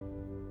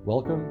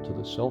Welcome to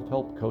the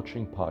Self-Help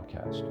Coaching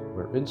Podcast,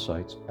 where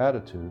insights,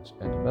 attitudes,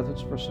 and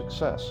methods for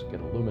success get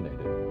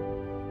illuminated.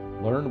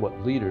 Learn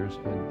what leaders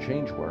and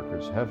change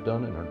workers have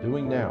done and are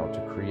doing now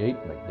to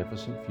create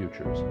magnificent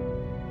futures.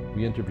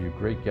 We interview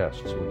great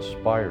guests who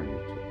inspire you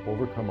to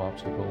overcome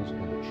obstacles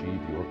and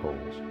achieve your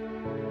goals.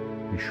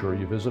 Be sure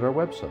you visit our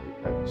website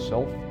at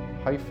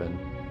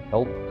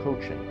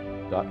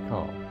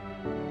self-helpcoaching.com.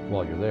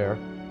 While you're there,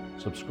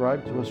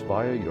 subscribe to us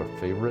via your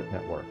favorite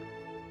network.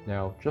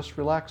 Now, just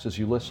relax as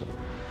you listen.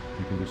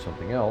 You can do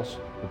something else,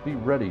 but be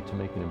ready to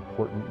make an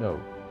important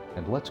note.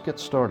 And let's get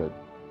started.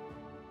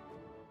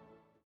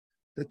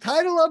 The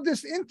title of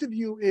this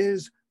interview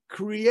is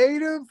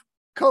Creative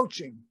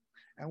Coaching.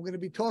 And we're going to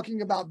be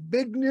talking about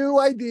big new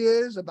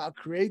ideas about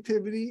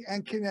creativity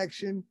and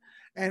connection.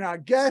 And our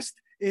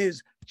guest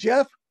is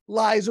Jeff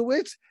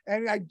Leisawitz.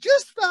 And I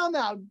just found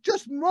out,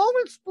 just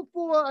moments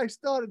before I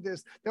started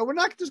this, that we're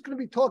not just going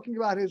to be talking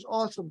about his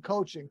awesome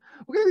coaching.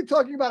 We're going to be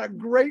talking about a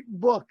great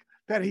book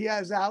that he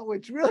has out,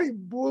 which really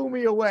blew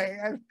me away.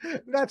 And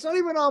that's not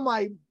even on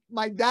my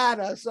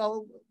data.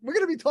 So we're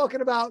going to be talking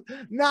about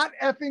Not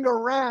Effing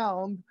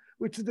Around,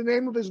 which is the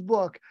name of his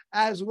book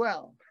as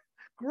well.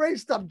 Great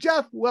stuff.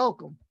 Jeff,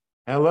 welcome.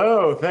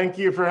 Hello. Thank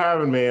you for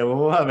having me. I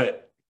love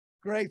it.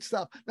 Great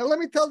stuff. Now, let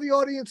me tell the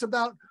audience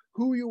about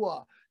who you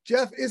are.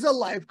 Jeff is a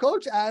life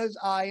coach, as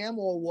I am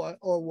or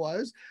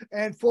was,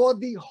 and for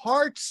the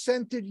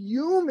heart-centered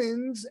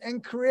humans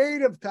and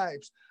creative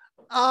types.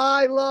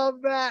 I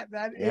love that.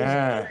 That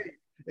is great.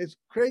 It's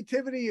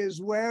creativity is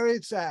where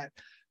it's at.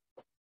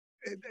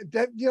 It's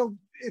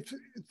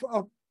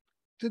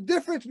the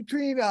difference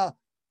between a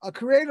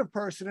creative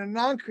person and a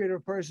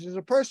non-creative person is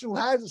a person who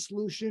has a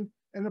solution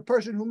and a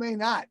person who may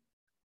not.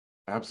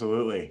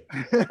 Absolutely.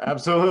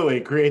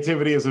 Absolutely.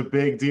 Creativity is a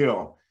big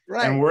deal.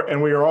 Right.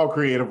 And we are all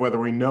creative, whether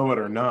we know it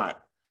or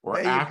not, or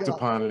act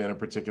upon it in a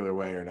particular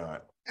way or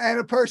not. And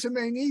a person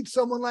may need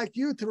someone like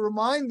you to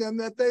remind them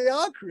that they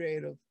are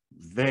creative.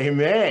 They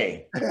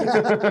may.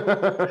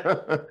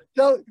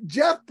 So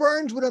Jeff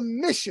Burns with a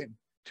mission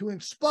to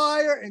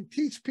inspire and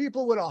teach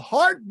people with a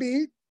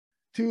heartbeat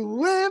to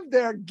live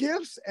their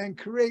gifts and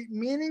create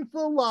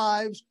meaningful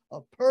lives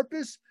of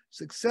purpose,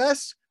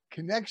 success,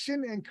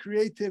 connection, and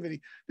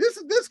creativity.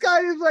 This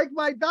guy is like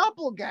my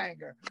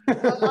doppelganger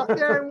out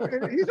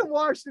there. He's in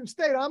Washington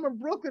State. I'm in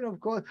Brooklyn, of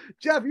course.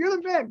 Jeff, you're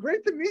the man.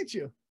 Great to meet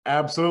you.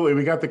 Absolutely.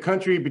 We got the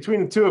country,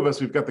 between the two of us,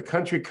 we've got the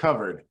country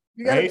covered.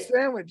 You got it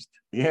sandwiched.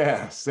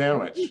 Yeah,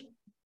 sandwich.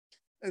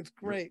 That's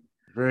great.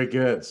 Very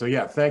good. So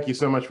yeah, thank you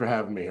so much for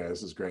having me here.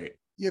 This is great.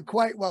 You're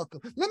quite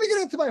welcome. Let me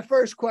get into my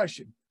first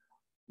question.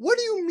 What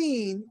do you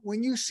mean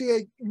when you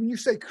say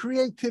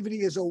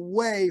creativity is a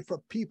way for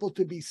people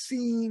to be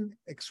seen,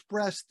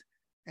 expressed,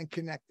 and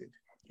connected?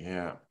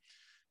 Yeah.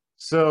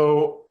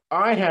 So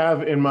I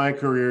have in my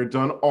career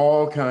done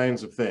all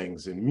kinds of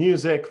things in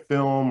music,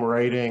 film,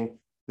 writing,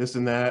 this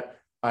and that.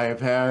 I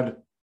have had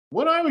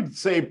what I would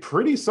say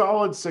pretty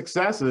solid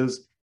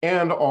successes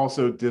and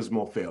also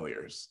dismal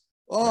failures.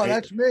 Oh, right?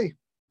 That's me.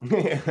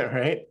 Yeah,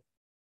 right.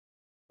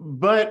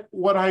 But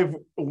what I've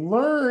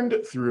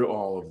learned through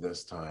all of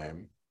this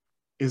time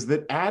is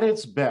that at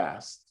its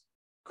best,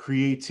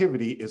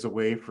 creativity is a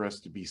way for us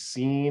to be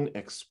seen,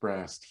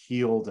 expressed,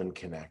 healed, and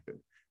connected.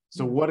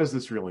 So what does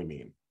this really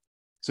mean?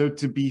 So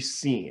to be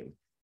seen.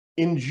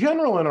 In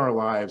general in our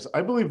lives,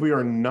 I believe we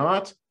are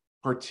not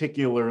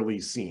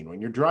particularly seen. When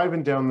you're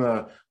driving down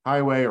the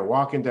highway or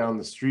walking down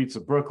the streets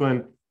of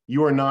Brooklyn,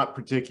 you are not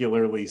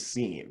particularly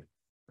seen,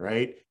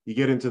 right? You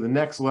get into the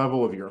next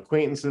level of your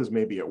acquaintances,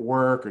 maybe at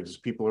work or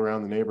just people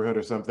around the neighborhood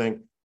or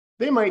something.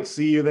 They might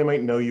see you, they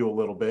might know you a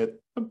little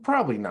bit, but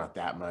probably not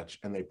that much,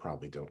 and they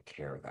probably don't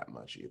care that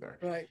much either.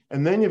 Right.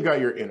 And then you've got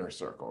your inner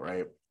circle,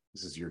 right?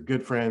 This is your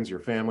good friends, your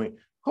family.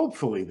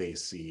 Hopefully they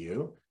see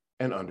you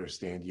and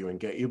understand you and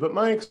get you, but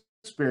my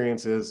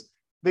experience is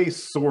they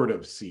sort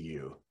of see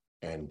you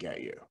and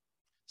get you.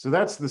 So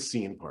that's the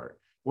seen part.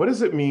 What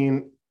does it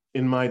mean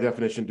in my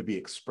definition to be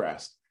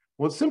expressed?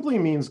 Well, it simply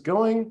means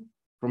going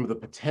from the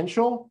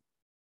potential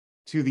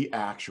to the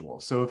actual.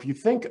 So if you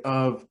think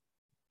of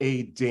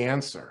a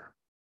dancer,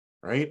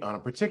 right, on a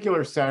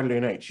particular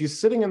Saturday night, she's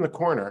sitting in the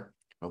corner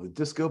while the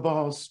disco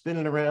ball's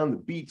spinning around, the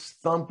beat's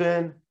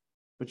thumping,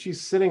 but she's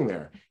sitting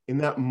there. In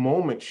that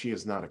moment, she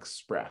is not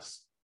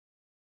expressed.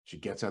 She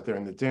gets out there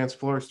on the dance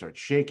floor, starts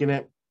shaking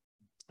it.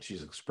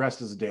 She's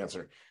expressed as a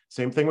dancer.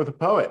 Same thing with a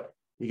poet.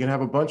 You can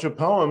have a bunch of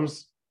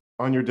poems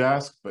on your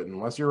desk, but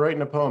unless you're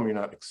writing a poem, you're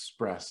not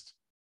expressed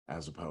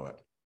as a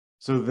poet.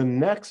 So the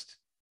next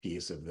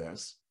piece of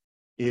this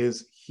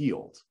is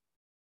healed.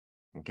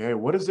 Okay,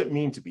 what does it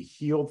mean to be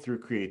healed through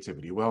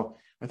creativity? Well,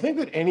 I think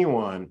that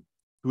anyone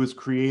who is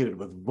created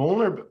with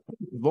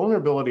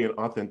vulnerability and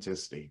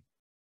authenticity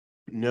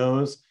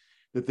knows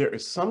that there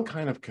is some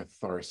kind of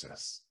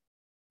catharsis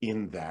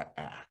in that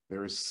act.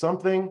 There is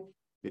something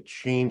that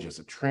changes,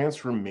 a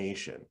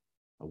transformation,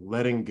 a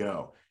letting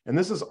go. And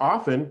this is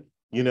often,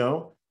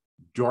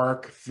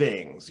 dark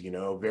things,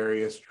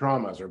 various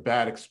traumas or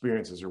bad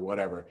experiences or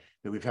whatever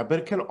that we've had, but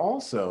it can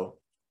also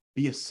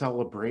be a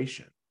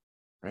celebration,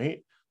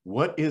 right?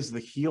 what is the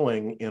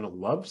healing in a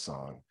love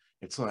song?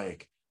 It's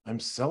like, I'm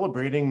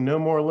celebrating no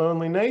more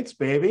lonely nights,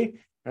 baby,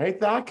 right?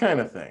 That kind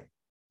of thing.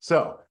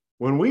 So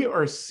when we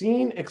are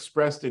seen,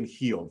 expressed, and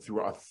healed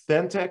through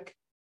authentic,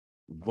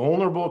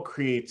 vulnerable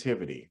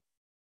creativity,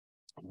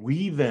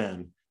 we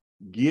then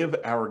give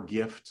our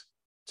gift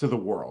to the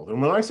world.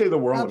 And when I say the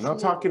world, I'm not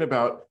talking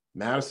about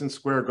Madison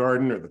Square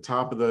Garden or the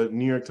top of the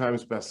New York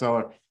Times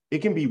bestseller. It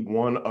can be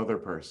one other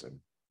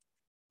person.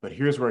 But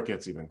here's where it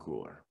gets even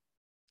cooler.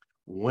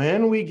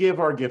 When we give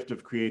our gift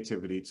of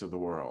creativity to the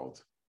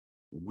world,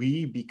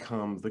 we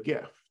become the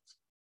gift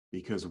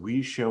because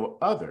we show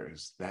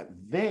others that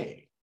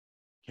they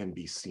can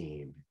be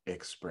seen,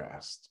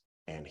 expressed,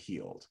 and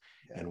healed.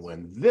 Yes. And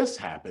when this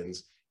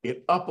happens,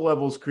 it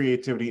up-levels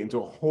creativity into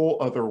a whole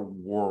other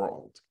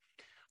world.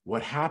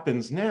 What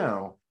happens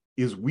now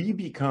is we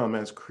become,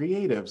 as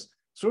creatives,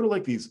 sort of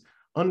like these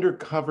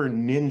undercover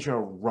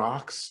ninja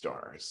rock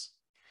stars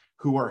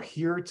who are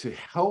here to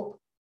help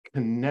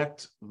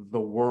connect the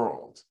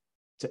world,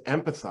 to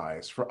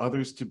empathize, for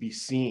others to be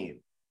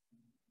seen,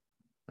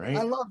 right?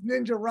 I love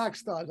ninja rock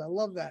stars. I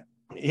love that.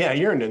 Yeah,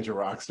 you're a ninja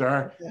rock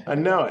star. I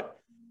know it,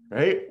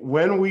 right?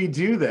 When we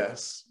do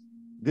this,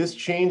 this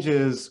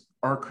changes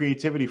our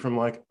creativity from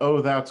like,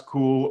 oh, that's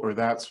cool, or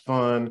that's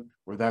fun,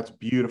 or that's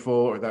beautiful,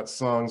 or that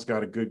song's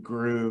got a good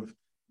groove,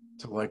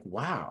 to like,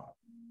 wow,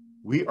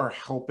 we are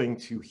helping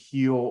to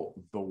heal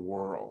the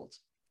world.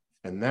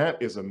 And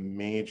that is a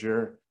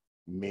major,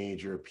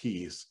 major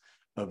piece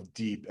of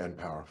deep and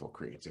powerful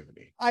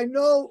creativity. I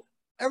know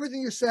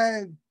everything you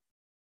said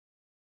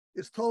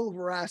is total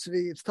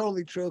veracity. It's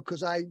totally true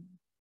because I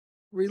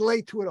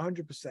relate to it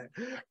 100%.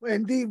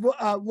 Indeed,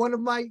 one of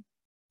my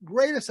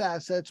greatest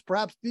assets,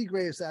 perhaps the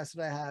greatest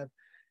asset I have,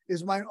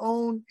 is my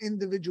own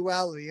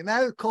individuality. And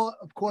that, of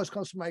course,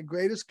 comes from my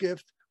greatest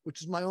gift,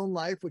 which is my own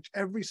life, which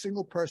every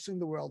single person in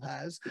the world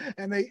has.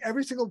 And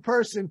every single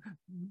person,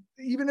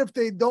 even if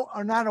they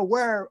are not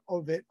aware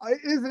of it,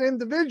 is an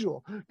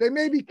individual. They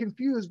may be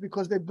confused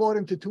because they bought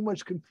into too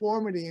much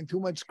conformity and too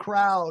much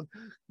crowd,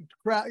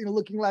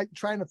 looking like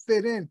trying to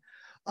fit in.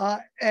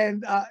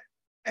 And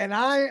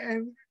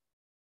I'm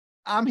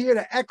here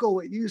to echo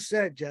what you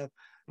said, Jeff.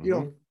 You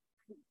know,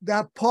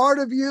 that part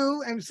of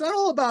you, and it's not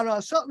all about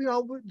us. So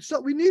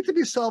we need to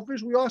be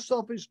selfish. We are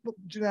selfish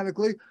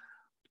genetically.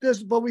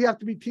 But we have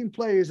to be team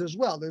players as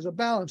well. There's a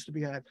balance to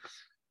be had.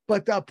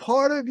 But the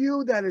part of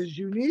you that is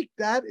unique,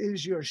 that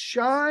is your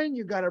shine.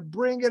 You got to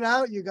bring it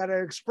out. You got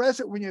to express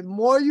it. The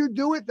more you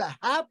do it, the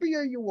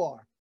happier you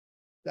are.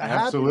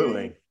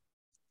 Absolutely.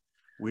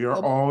 We are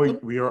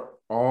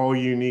all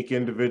unique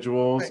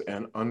individuals, right?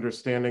 And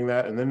understanding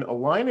that and then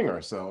aligning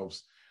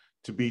ourselves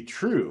to be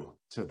true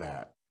to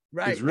that.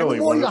 Right. Really,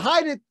 the more you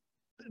hide it,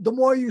 the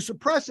more you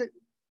suppress it,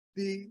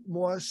 the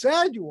more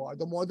sad you are,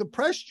 the more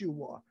depressed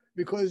you are.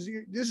 Because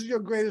this is your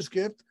greatest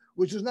gift,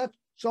 which is not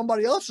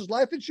somebody else's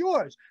life, it's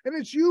yours. And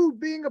it's you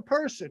being a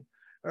person,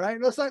 all right?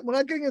 We're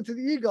not getting into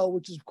the ego,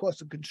 which is, of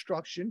course, a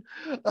construction,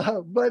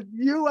 but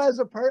you as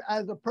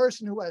a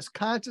person who has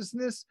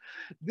consciousness,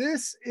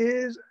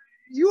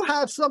 you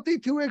have something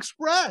to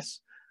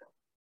express.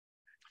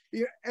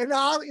 And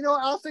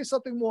I'll say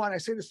something more, and I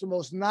say this the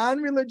most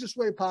non-religious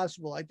way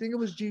possible. I think it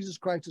was Jesus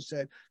Christ who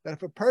said that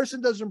if a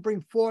person doesn't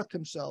bring forth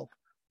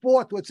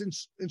what's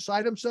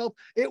inside himself,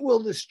 it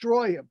will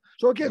destroy him.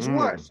 So it gets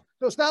worse.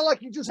 So it's not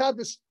like you just have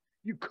this,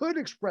 you could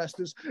express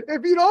this.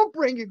 If you don't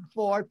bring it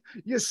forth,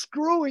 you're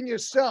screwing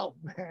yourself,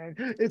 man.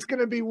 It's going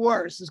to be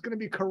worse. It's going to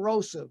be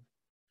corrosive.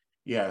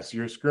 Yes,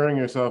 you're screwing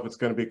yourself. It's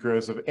going to be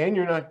corrosive. And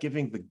you're not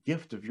giving the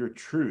gift of your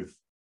truth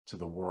to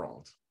the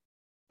world.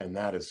 And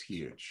that is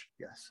huge.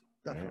 Yes,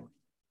 definitely. Right?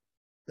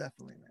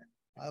 Definitely, man.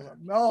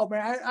 No,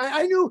 man,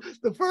 I knew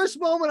the first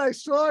moment I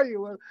saw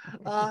you,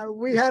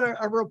 we had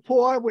a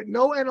rapport with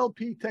no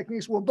NLP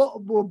techniques. We're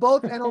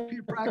both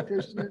NLP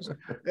practitioners.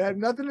 It had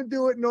nothing to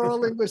do with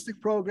neuro-linguistic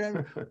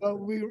programming, but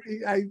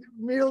I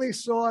immediately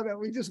saw that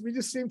we just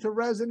seemed to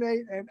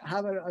resonate and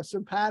have a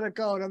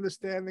simpatico and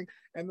understanding.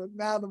 And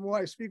now the more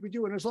I speak with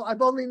you, and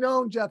I've only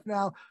known Jeff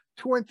now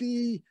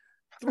 23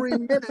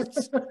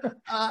 minutes.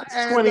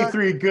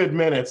 23 good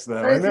minutes,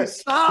 though. Isn't it?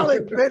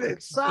 Solid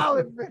minutes.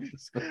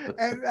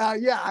 And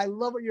I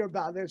love what you're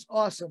about. That's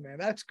awesome, man.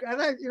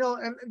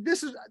 And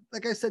this is,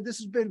 like I said, this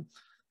has been,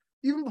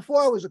 even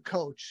before I was a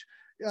coach,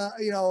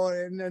 and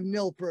a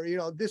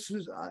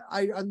NILPer,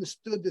 I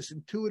understood this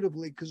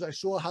intuitively because I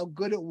saw how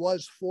good it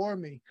was for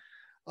me.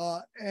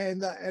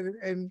 And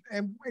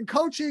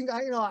coaching,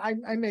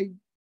 I may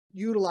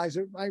utilize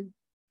it.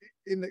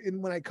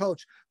 When I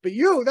coach, but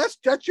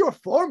that's your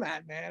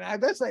format,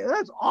 man. That's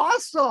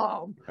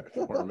awesome.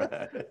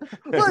 Format.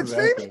 Well, it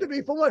seems to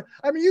be, for what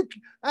I mean, you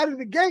out of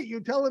the gate,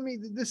 you're telling me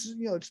that this is,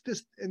 it's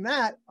this and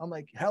that. I'm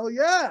like, hell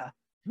yeah.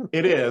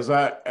 It is.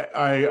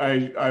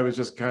 I was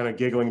just kind of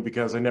giggling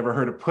because I never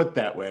heard it put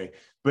that way,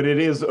 but it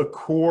is a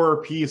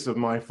core piece of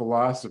my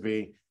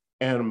philosophy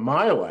and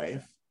my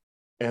life.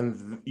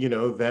 And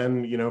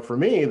then for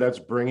me, that's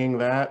bringing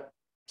that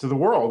to the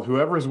world.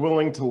 Whoever is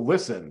willing to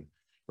listen,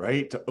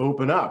 right, to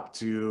open up,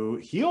 to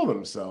heal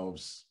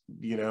themselves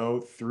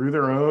through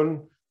their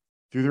own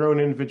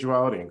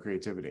individuality and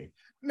creativity.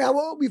 Now,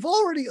 well, we've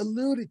already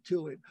alluded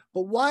to it,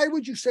 but why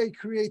would you say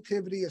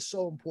creativity is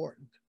so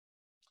important?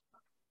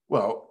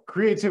 Well,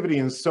 creativity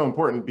is so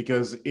important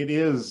because it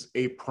is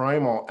a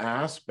primal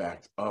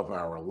aspect of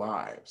our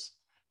lives.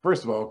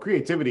 First of all,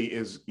 creativity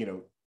is,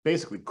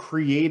 basically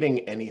creating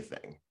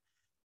anything.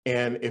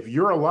 And if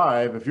you're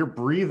alive, if you're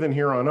breathing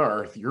here on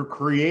Earth, you're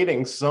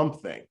creating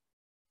something,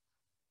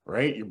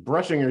 right? You're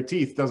brushing your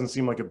teeth doesn't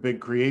seem like a big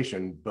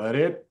creation, but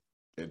it's,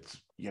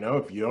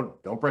 if you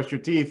don't brush your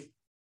teeth,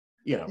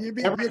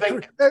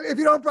 everything. If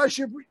you don't brush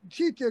your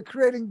teeth, you're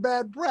creating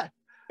bad breath.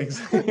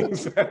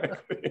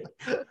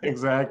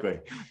 Exactly.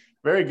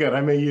 Very good. I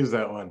may use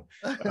that one.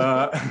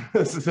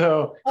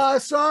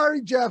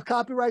 Sorry, Jeff.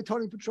 Copyright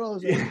Tony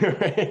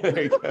Petrozza. Right,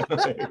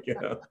 there you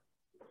go.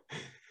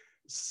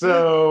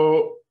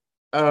 So,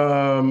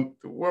 what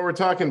we're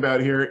talking about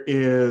here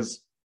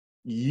is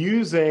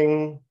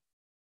using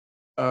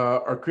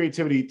our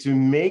creativity to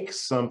make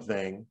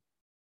something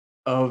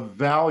of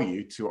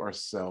value to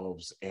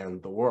ourselves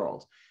and the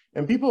world.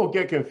 And people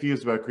get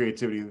confused about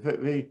creativity.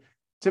 They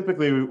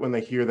typically, when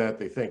they hear that,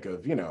 they think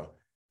of,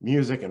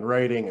 music and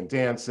writing and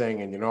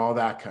dancing and, all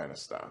that kind of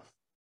stuff,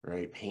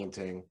 right?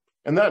 Painting.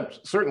 And that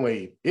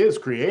certainly is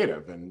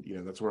creative. And,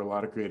 that's where a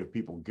lot of creative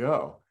people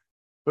go.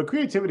 But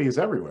creativity is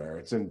everywhere.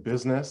 It's in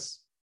business,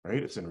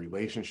 right? It's in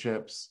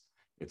relationships.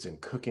 It's in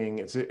cooking.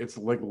 It's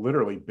like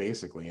literally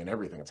basically in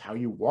everything. It's how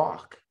you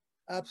walk.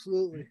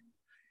 Absolutely.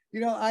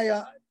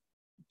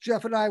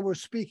 Jeff and I were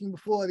speaking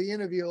before the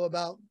interview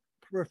about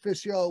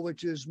Proficio,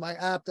 which is my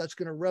app that's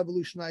going to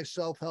revolutionize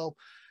self-help.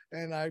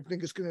 And I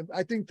think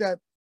that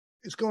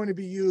it's going to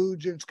be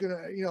huge. And it's going to,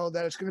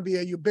 that it's going to be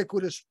a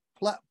ubiquitous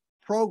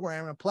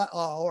program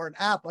or an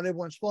app on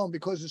everyone's phone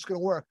because it's going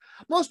to work.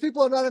 Most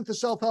people are not into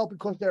self-help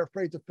because they're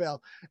afraid to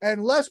fail.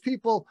 And less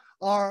people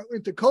are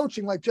into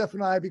coaching like Jeff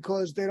and I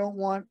because they don't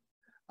want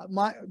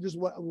this is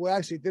what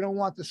I see. They don't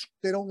want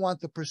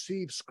the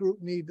perceived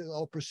scrutiny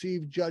or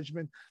perceived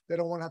judgment. They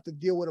don't want to have to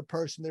deal with a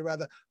person. They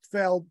rather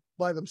fail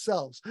by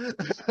themselves,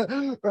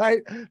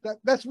 right?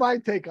 That's my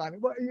take on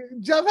it. But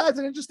Jeff has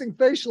an interesting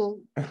facial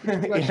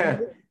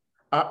expression.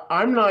 Yeah.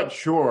 I'm not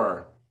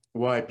sure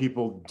why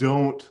people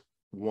don't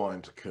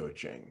want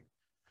coaching,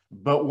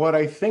 but what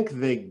I think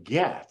they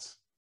get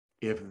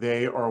if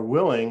they are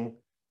willing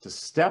to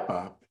step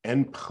up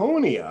and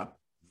pony up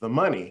the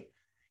money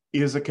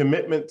is a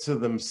commitment to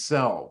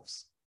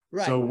themselves.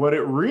 Right. So what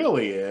it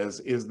really is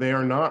they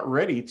are not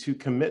ready to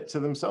commit to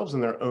themselves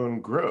and their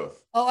own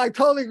growth. Oh, I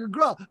totally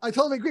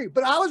agree.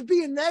 But I was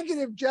being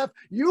negative, Jeff.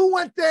 You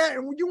went there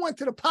and you went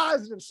to the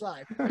positive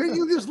side. Can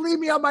you just leave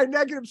me on my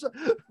negative side?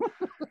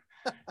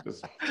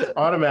 Just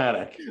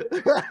automatic.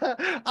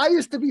 I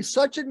used to be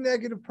such a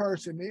negative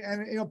person,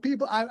 and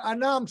people. I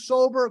now I'm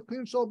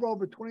clean sober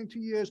over 22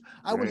 years.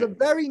 I was a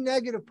very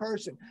negative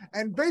person,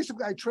 and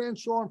basically I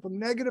transformed from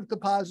negative to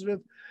positive,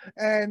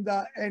 and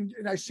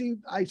I see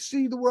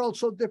the world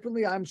so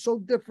differently. I'm so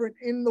different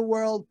in the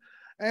world,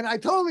 and I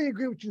totally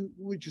agree with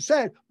what you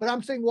said. But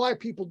I'm saying why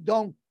people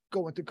don't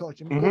go into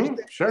coaching because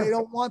they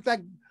don't want that.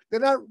 They're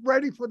not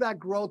ready for that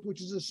growth, which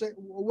is a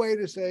way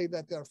to say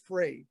that they're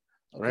afraid.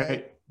 Okay.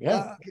 Right.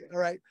 Yeah. All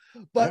right.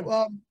 But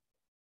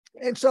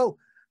and so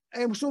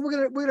I believe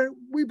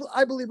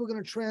we're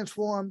gonna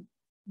transform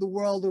the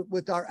world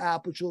with our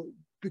app,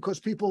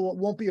 because people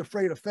won't be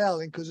afraid of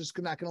failing because it's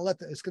not gonna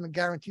it's gonna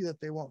guarantee that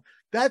they won't.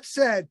 That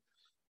said,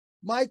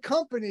 my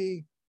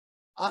company,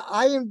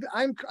 I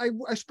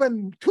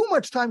spend too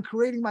much time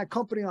creating my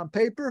company on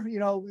paper,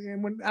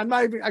 and when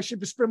I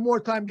should spend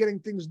more time getting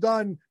things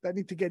done that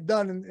need to get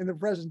done in the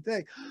present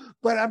day.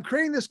 But I'm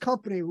creating this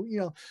company,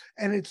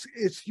 and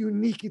it's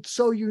unique. It's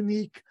so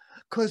unique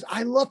because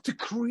I love to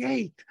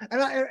create.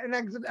 And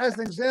as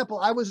an example,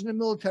 I was in the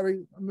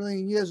military a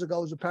million years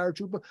ago as a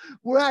paratrooper.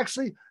 We're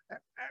actually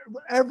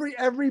every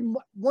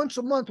once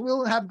a month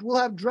we'll have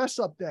dress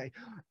up day.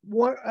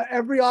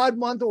 Every odd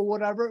month or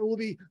whatever, it will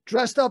be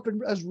dressed up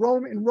as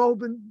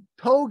Roman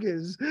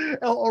togas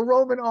or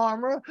Roman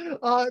armor.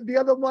 The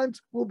other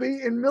months will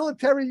be in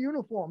military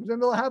uniforms, and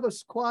they'll have a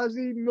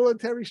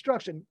quasi-military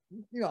structure.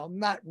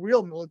 Not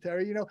real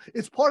military.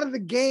 It's part of the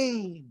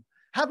game.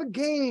 Have a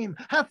game.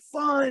 Have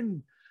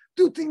fun.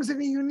 Do things in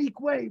a unique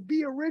way.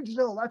 Be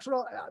original. That's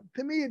what.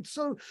 To me, it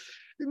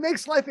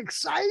makes life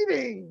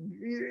exciting.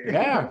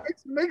 Yeah. It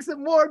makes it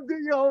more,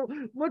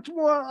 much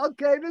more,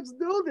 okay, let's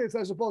do this,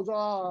 as opposed to,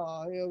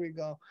 oh, here we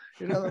go.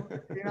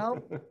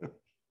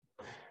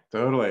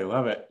 Totally.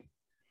 Love it.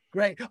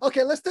 Great.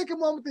 Okay, let's take a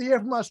moment to hear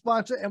from our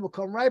sponsor, and we'll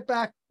come right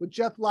back with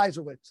Jeff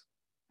Leisawitz.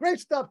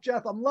 Great stuff,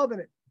 Jeff. I'm loving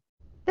it.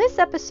 This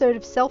episode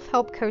of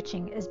Self-Help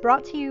Coaching is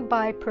brought to you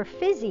by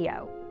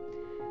Proficio.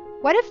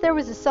 What if there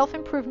was a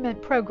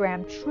self-improvement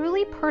program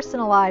truly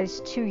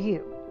personalized to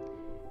you,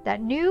 that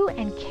knew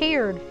and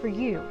cared for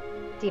you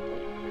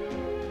deeply,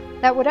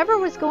 that whatever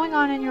was going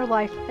on in your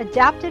life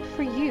adapted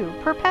for you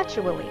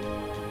perpetually?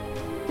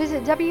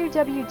 Visit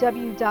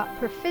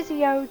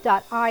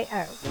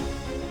www.proficio.io.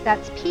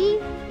 That's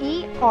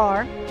PERFICIO.io.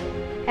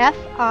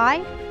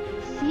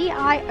 where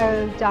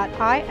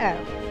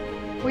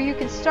you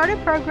can start a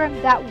program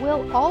that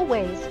will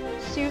always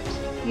suit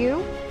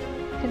you,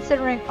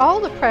 considering all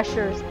the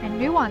pressures and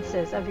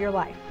nuances of your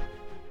life.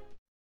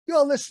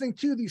 You're listening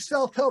to the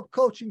Self-Help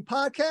Coaching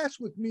Podcast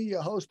with me,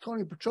 your host,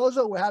 Tony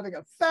Petrozo. We're having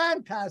a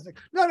fantastic,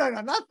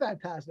 not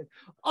fantastic,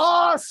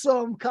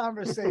 awesome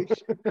conversation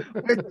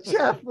with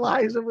Jeff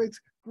Leisawitz.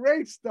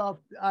 Great stuff.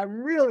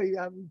 I'm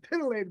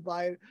titillated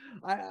by it.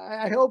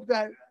 I hope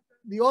that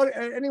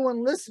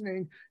anyone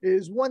listening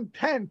is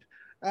 1/10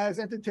 as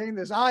entertained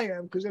as I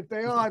am, because if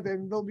they are,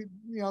 then they'll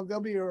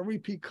be a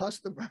repeat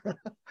customer.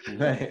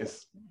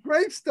 Nice.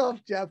 Great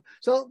stuff, Jeff.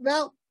 So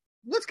now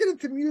let's get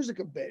into music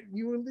a bit.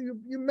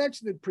 You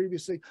mentioned it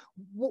previously.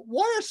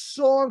 Why are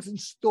songs and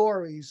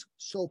stories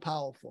so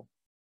powerful?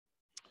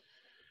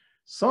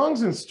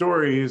 Songs and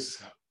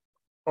stories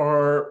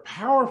are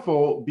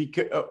powerful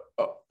because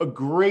a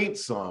great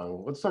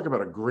song, let's talk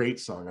about a great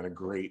song and a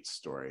great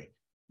story.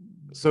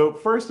 So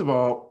first of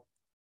all,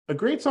 a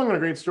great song and a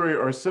great story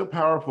are so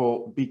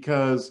powerful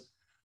because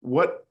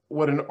what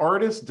an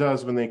artist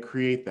does when they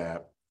create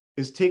that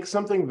is take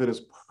something that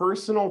is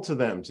personal to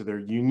them, to their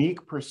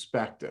unique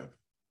perspective,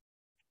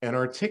 and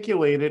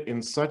articulate it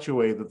in such a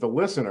way that the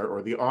listener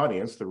or the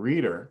audience, the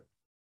reader,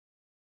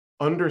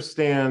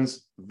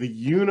 understands the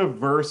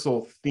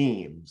universal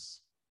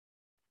themes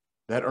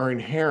that are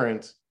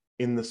inherent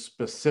in the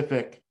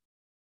specific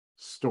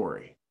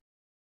story,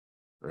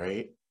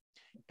 right?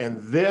 And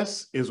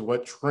this is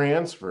what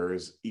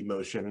transfers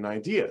emotion and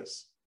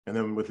ideas. And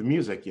then with the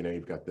music,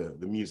 you've got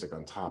the music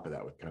on top of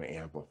that, which kind of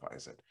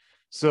amplifies it.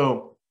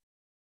 So,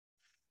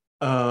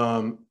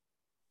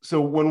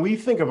 so when we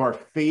think of our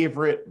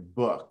favorite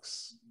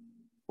books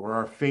or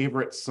our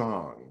favorite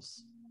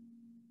songs,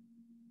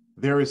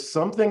 there is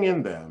something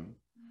in them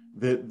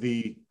that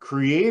the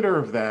creator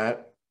of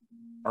that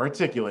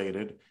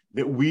articulated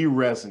that we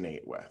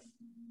resonate with,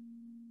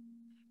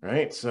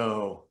 right?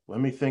 So let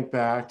me think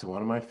back to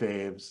one of my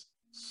faves,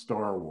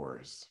 Star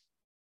Wars.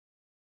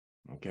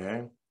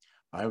 Okay.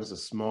 I was a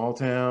small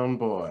town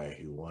boy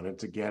who wanted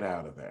to get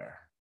out of there.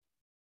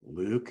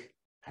 Luke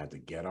had to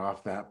get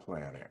off that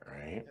planet,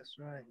 right? That's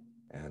right.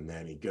 And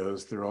then he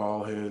goes through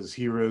all his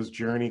hero's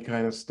journey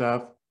kind of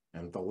stuff.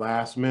 And at the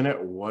last minute,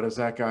 what does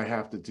that guy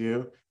have to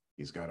do?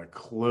 He's got to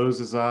close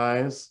his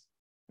eyes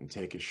and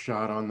take a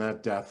shot on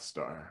that Death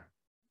Star.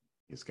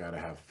 He's got to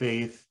have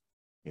faith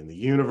in the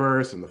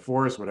universe, in the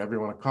force, whatever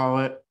you want to call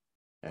it.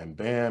 And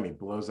bam, he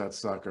blows that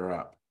sucker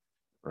up,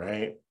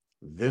 right?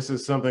 This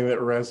is something that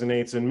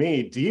resonates in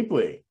me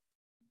deeply,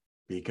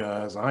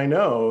 because I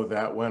know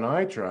that when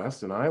I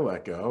trust and I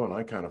let go and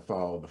I kind of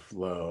follow the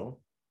flow,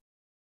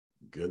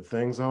 good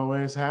things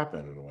always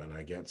happen. And when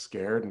I get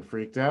scared and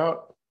freaked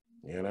out,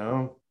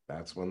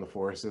 that's when the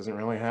force isn't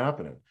really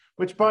happening,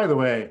 which, by the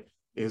way,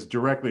 is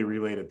directly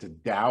related to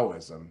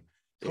Taoism.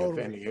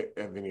 Totally.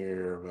 If any of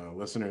your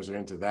listeners are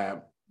into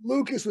that.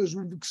 Lucas was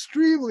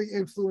extremely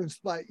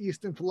influenced by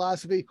Eastern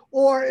philosophy,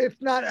 or if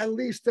not, at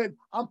least that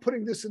I'm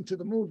putting this into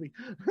the movie.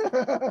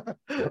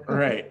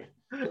 Right,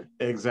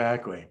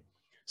 exactly.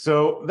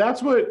 So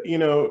that's what,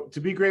 to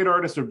be great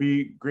artists or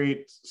be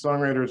great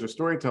songwriters or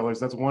storytellers,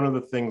 that's one of the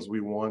things we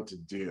want to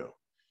do.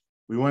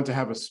 We want to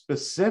have a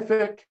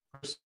specific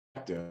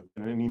perspective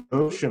and an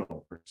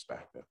emotional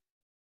perspective.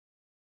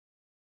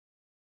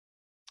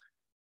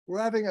 We're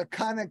having a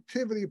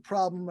connectivity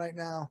problem right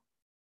now.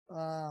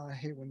 I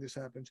hate when this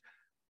happens.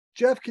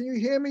 Jeff, can you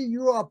hear me?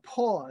 You are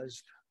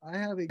paused.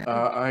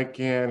 I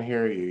can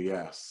hear you,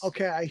 yes.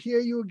 Okay, I hear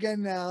you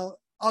again now.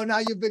 Oh, now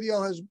your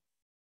video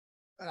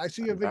I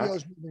see your video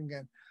is moving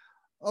again.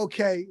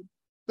 Okay,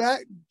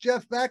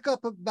 Jeff, back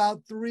up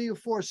about 3 or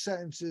 4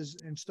 sentences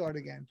and start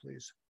again,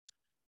 please.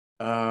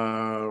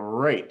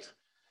 Right.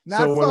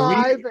 Not so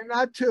 5 and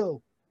not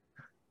 2.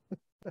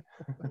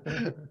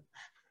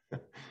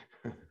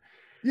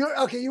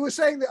 You were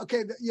saying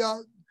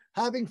that,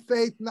 having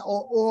faith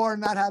or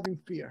not having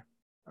fear.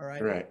 All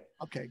right. Right.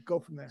 Okay, go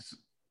from there.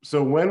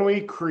 So when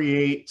we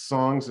create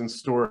songs and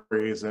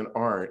stories and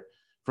art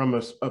from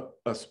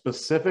a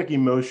specific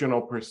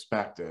emotional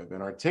perspective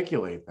and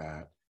articulate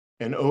that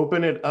and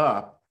open it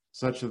up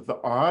such that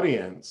the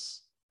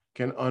audience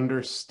can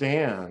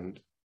understand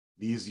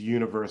these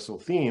universal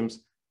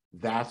themes,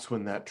 that's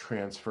when that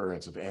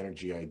transference of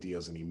energy,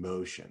 ideas, and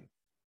emotion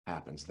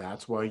happens.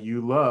 That's why you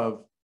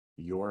love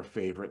your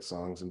favorite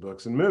songs and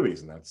books and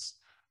movies.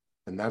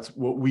 And that's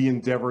what we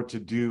endeavor to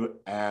do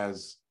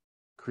as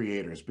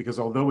creators, because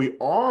although we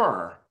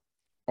are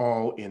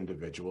all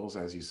individuals,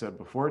 as you said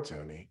before,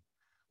 Tony,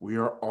 we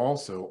are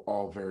also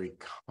all very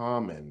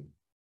common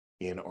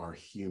in our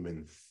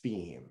human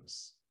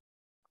themes.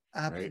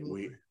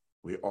 Absolutely. Right?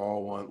 We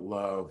all want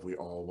love, we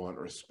all want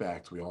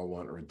respect, we all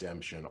want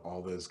redemption,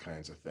 all those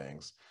kinds of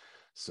things.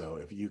 So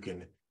if you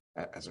can,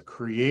 as a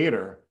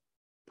creator,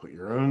 put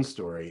your own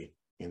story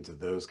into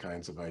those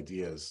kinds of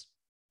ideas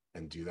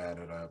and do that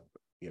at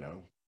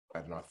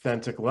an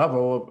authentic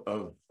level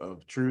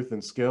of truth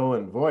and skill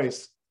and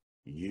voice,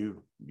 you're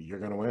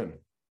going to win.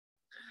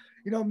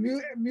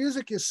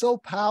 Music is so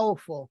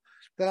powerful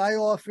that I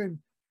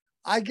often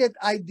I get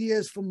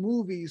ideas from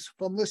movies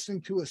from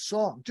listening to a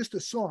song, just a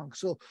song.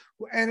 So,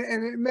 and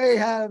it may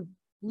have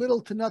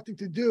little to nothing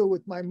to do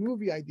with my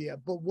movie idea,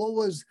 but what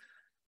was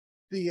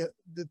the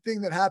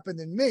thing that happened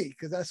in me?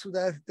 Because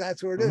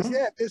that's where it is. Mhm.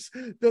 Yeah, it's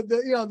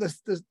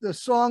the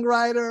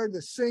songwriter,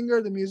 the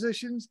singer, the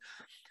musicians,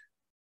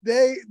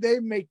 they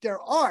make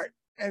their art,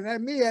 and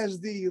then me as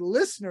the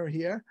listener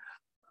here,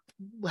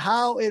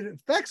 how it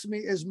affects me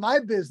is my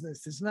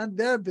business. It's not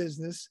their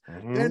business.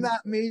 They're Mhm.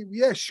 not me.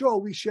 Yeah, sure,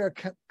 we share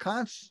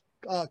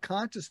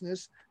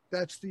consciousness.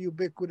 That's the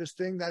ubiquitous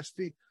thing. That's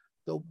the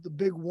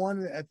big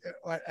one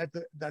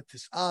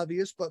that's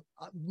obvious. But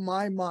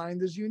my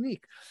mind is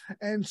unique,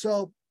 and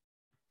so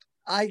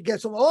I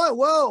get some. Oh,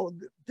 whoa!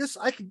 This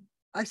I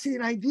see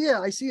an idea.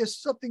 I see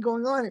something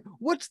going on.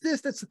 What's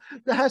this? That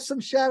has some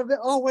shadow there.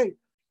 Oh wait.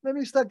 Let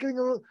me start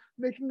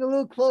making a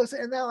little closer,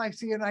 and now I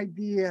see an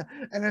idea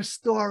and a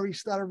story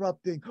start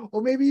erupting,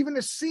 or maybe even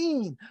a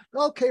scene.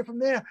 Okay, from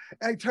there,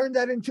 I turn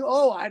that into,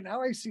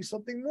 now I see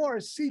something more,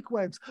 a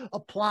sequence, a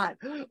plot,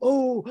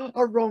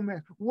 a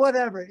romance,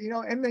 whatever,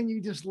 and then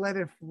you just let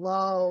it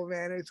flow,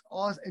 man. It's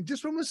awesome. And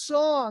just from a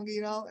song,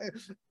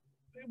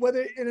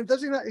 and it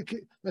doesn't,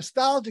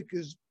 nostalgic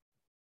is,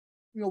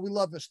 we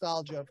love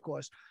nostalgia, of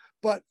course,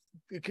 but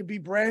it could be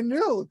brand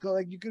new.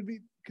 Like you could be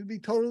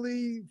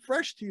totally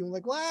fresh to you.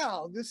 Like,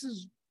 wow, this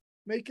is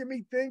making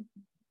me think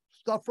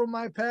stuff from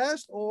my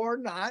past or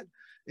not.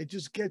 It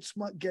just gets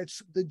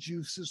the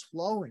juices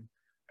flowing.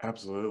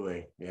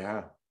 Absolutely.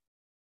 Yeah.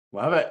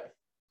 Love it.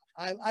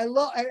 I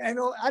love. I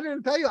know. I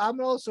didn't tell you.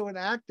 I'm also an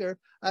actor.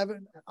 I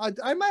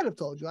might have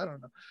told you. I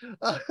don't know.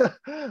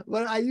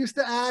 But I used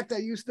to act. I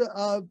used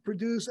to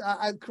produce.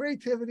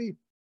 Creativity.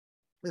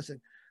 Listen.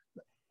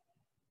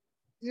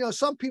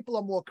 Some people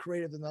are more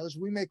creative than others.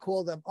 We may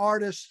call them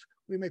artists.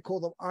 We may call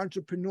them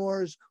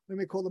entrepreneurs. We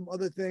may call them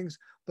other things.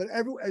 But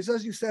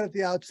as you said at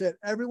the outset,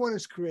 everyone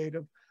is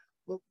creative.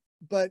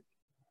 But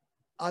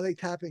are they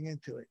tapping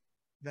into it?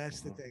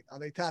 That's the thing. Are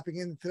they tapping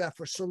into that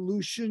for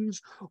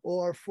solutions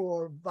or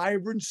for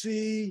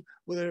vibrancy,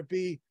 whether it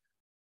be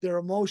their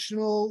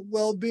emotional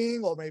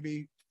well-being or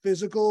maybe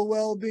physical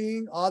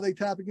well-being? Are they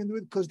tapping into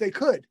it? Because they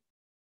could.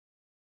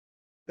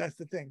 That's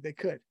the thing. They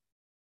could.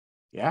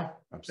 Yeah,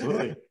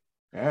 absolutely.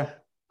 Yeah.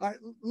 All right,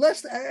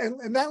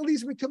 and that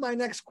leads me to my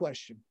next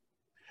question.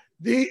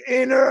 The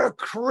inner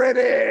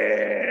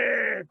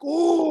critic.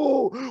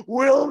 Ooh,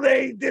 will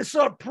they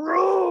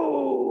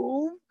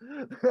disapprove?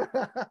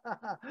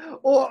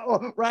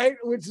 or right,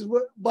 which is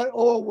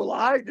or will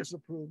I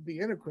disapprove? The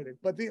inner critic,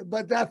 but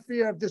that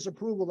fear of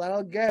disapproval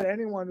that'll get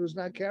anyone who's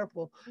not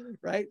careful,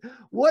 right?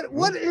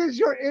 What is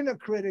your inner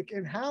critic,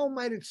 and how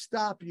might it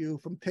stop you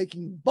from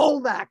taking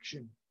bold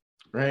action?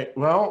 Right.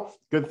 Well,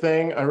 good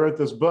thing I wrote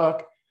this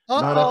book.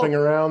 Not effing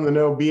around, the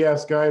no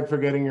BS guide for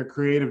getting your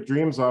creative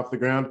dreams off the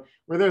ground,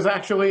 where there's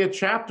actually a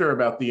chapter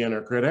about the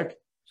inner critic.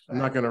 I'm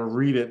not going to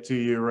read it to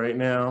you right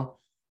now,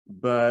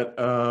 but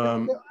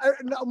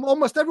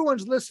almost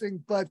everyone's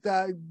listening. But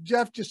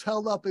Jeff just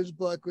held up his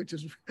book, which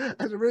has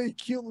a really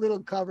cute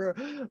little cover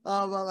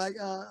of like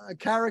a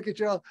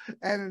caricature,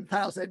 and the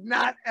title said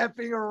 "Not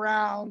effing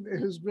around." It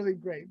was really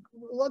great.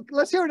 Look,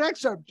 let's hear an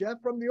excerpt, Jeff,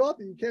 from the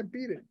author. You can't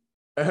beat it.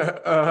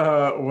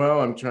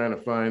 Well, I'm trying to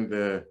find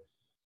the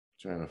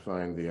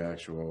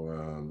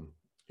actual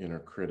inner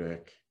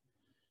critic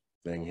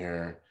thing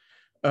here.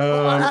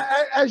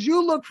 As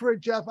you look for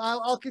it, Jeff,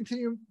 I'll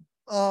continue.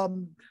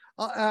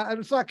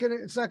 It's not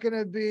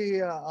gonna be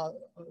a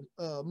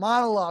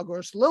monologue or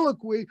a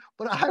soliloquy,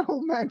 but I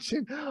will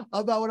mention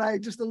about what I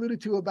just alluded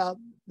to about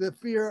the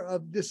fear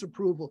of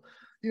disapproval.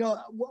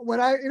 When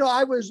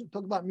I was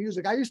talking about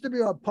music, I used to be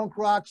a punk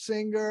rock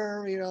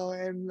singer,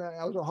 and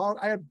I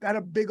had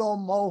a big old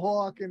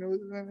mohawk, and it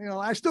was,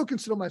 I still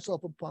consider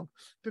myself a punk.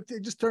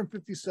 Just turned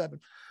 57,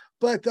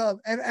 but I've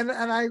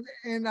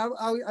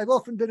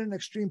often been an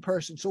extreme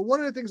person. So one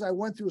of the things I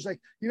went through was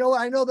like,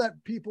 I know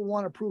that people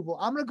want approval.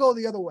 I'm going to go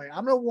the other way.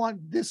 I'm going to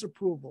want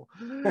disapproval.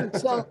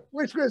 So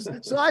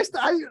I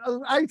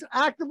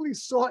actively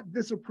sought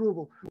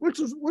disapproval,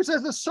 which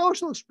as a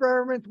social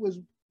experiment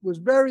was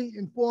very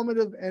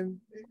informative, and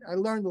I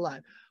learned a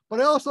lot.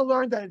 But I also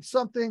learned that it's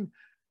something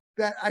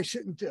that I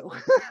shouldn't do.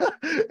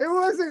 It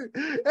was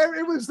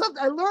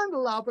something I learned a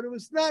lot, but it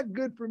was not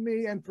good for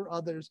me and for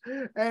others,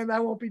 and I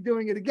won't be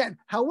doing it again.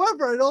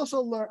 However, it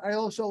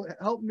also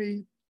helped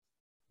me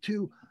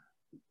to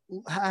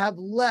have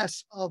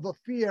less of a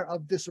fear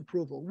of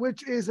disapproval,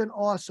 which is an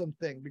awesome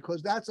thing,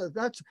 because that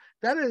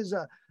is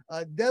a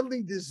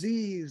deadly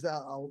disease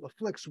that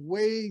afflicts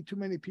way too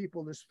many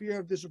people. This fear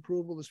of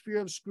disapproval, this fear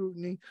of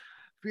scrutiny,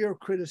 fear of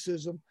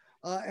criticism,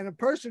 and a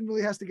person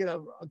really has to get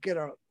a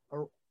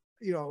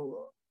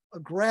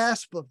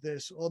grasp of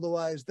this.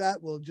 Otherwise,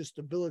 that will just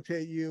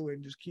debilitate you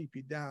and just keep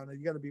you down. And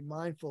you got to be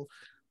mindful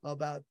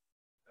about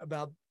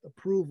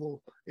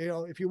approval.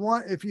 If you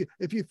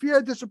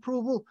fear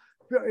disapproval,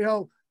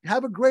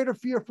 have a greater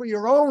fear for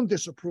your own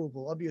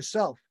disapproval of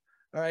yourself.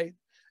 All right.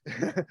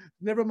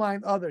 Never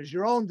mind others,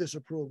 your own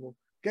disapproval.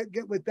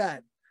 Get with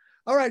that.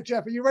 All right,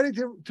 Jeff, are you ready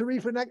to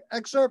read for next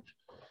excerpt?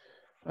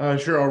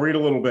 Sure, I'll read a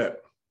little bit.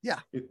 Yeah.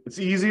 It's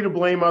easy to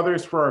blame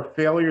others for our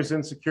failures,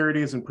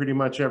 insecurities, and pretty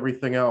much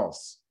everything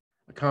else.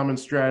 A common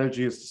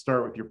strategy is to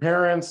start with your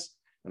parents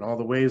and all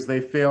the ways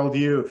they failed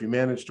you. If you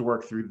manage to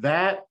work through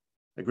that,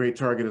 a great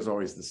target is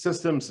always the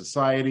system,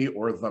 society,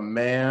 or the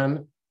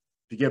man.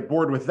 If you get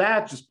bored with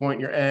that, just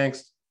point your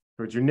angst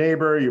towards your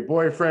neighbor, your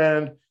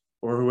boyfriend,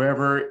 or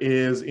whoever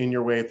is in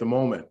your way at the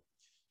moment.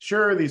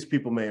 Sure, these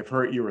people may have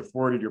hurt you or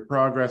thwarted your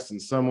progress in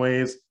some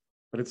ways,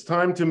 but it's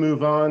time to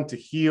move on, to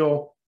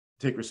heal,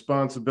 take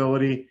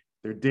responsibility.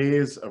 Their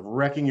days of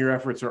wrecking your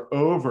efforts are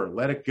over.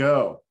 Let it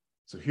go.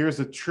 So here's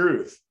the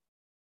truth.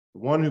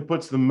 The one who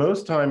puts the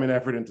most time and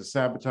effort into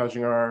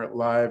sabotaging our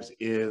lives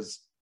is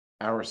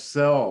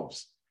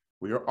ourselves.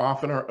 We are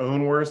often our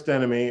own worst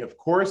enemy. Of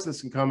course,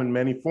 this can come in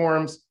many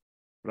forms,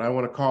 but I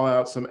want to call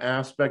out some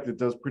aspect that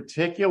does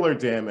particular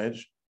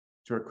damage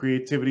to our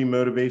creativity,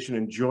 motivation,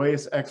 and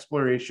joyous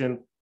exploration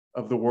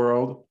of the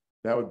world.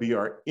 That would be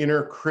our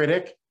inner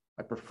critic.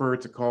 I prefer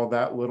to call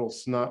that little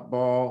snot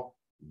ball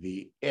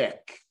the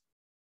ick.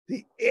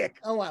 The ick.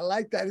 Oh, I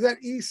like that. Is that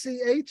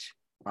ECH?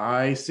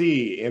 I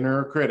see,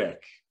 inner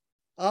critic.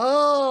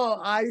 Oh,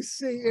 I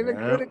see. Inner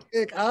critic.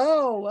 Ick.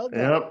 Oh, well done.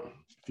 Yep.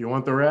 If you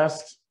want the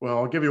rest, well,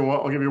 I'll give you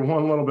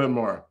one little bit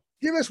more.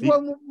 Give us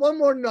one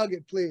more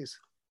nugget, please.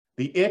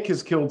 The ick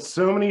has killed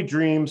so many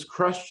dreams,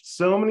 crushed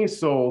so many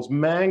souls,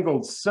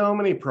 mangled so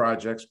many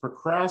projects,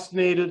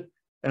 procrastinated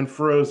and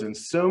frozen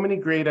so many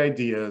great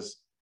ideas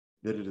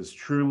that it is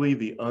truly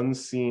the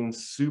unseen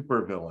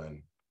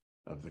supervillain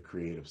of the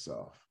creative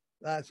self.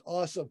 That's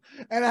awesome.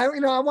 And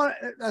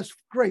that's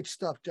great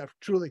stuff, Jeff,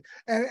 truly.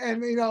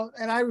 And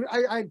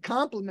I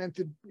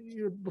complimented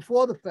you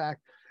before the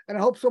fact, and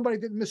I hope somebody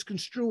didn't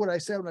misconstrue what I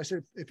said when I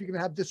said, if you're going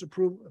to have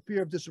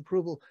fear of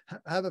disapproval,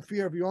 have a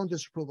fear of your own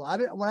disapproval.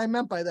 What I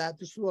meant by that,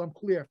 just so I'm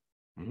clear,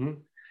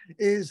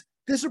 is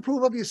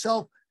disapprove of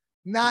yourself,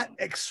 not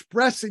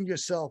expressing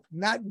yourself,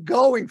 not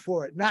going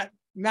for it, not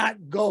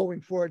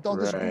going for it. Don't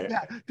disapprove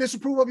that.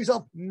 Disapprove of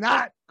yourself,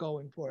 not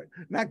going for it,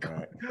 not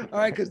going. All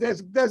right, because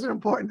there's an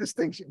important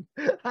distinction.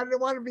 I don't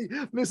want to be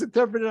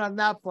misinterpreted on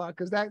that part,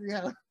 because that's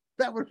a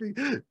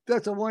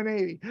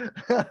 180.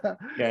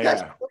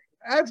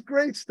 That's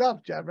great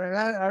stuff, Jeff, and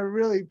I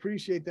really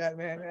appreciate that,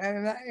 man.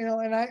 And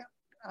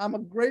I'm a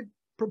great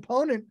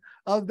proponent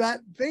of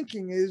that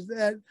thinking. Is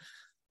that,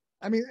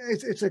 I mean,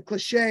 it's a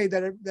cliche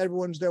that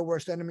everyone's their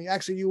worst enemy.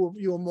 Actually, you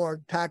were more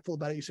tactful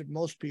about it. You said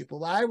most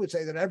people. I would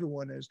say that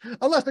everyone is,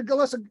 unless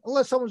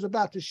someone's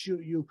about to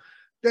shoot you,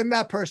 then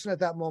that person at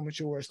that moment's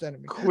your worst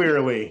enemy.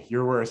 Clearly,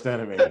 your worst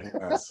enemy.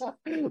 Yes.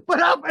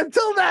 But up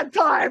until that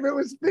time, it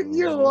was been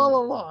you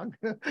all along.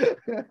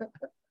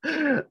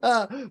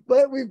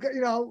 But we've got,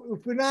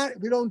 if we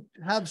don't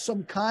have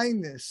some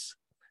kindness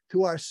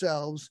to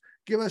ourselves,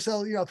 give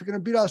ourselves, if we're going to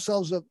beat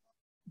ourselves up,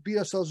 do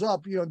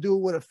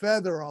it with a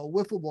feather or a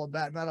wiffle ball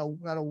bat, not a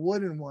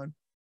wooden one.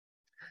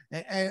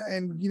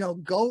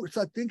 And go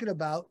start thinking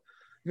about,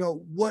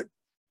 what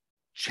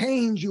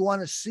change you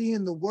want to see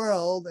in the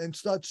world, and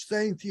start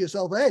saying to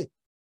yourself, hey,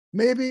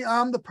 maybe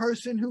I'm the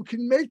person who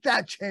can make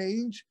that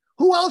change.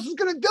 Who else is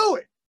going to do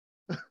it?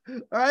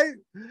 All right.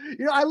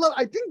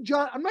 I think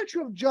I'm not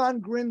sure if John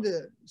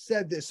Grinder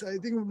said this. I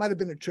think it might have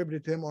been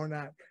attributed to him or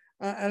not.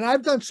 And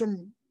I've done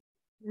some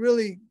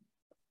really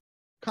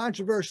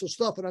controversial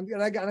stuff,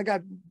 and I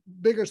got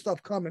bigger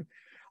stuff coming.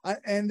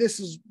 And this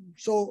is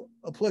so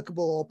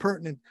applicable or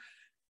pertinent.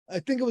 I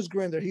think it was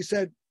Grinder. He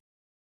said,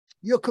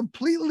 you're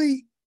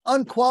completely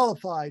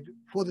unqualified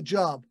for the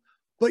job,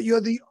 but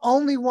you're the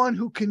only one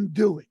who can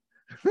do it.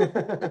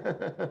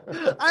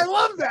 I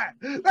love that.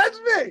 That's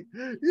me.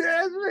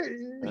 Yeah, that's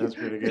me. That's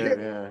pretty good.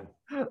 Yeah.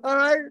 All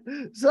right.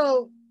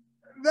 So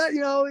that,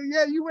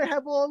 you may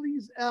have all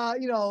these,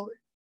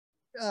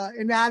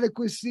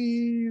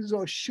 inadequacies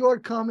or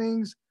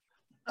shortcomings.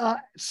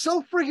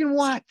 So freaking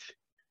what?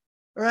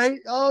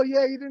 Right? Oh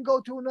yeah, you didn't go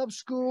to enough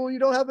school. You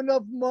don't have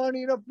enough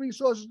money, enough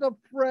resources, enough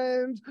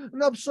friends,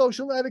 enough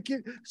social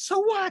etiquette. So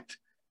what?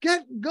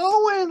 Get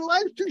going.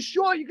 Life's too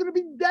short. You're going to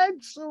be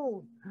dead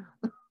soon.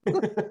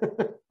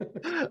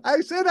 I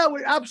say that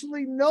with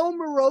absolutely no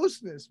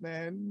moroseness,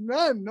 man.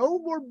 None, no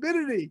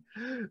morbidity.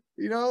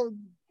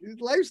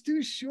 Life's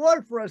too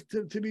short for us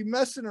to be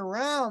messing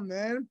around,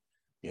 man.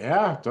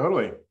 Yeah,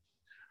 totally.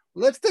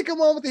 Let's take a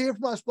moment to hear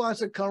from our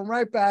sponsor. Come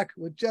right back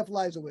with Jeff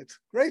Leisawitz.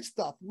 Great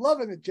stuff.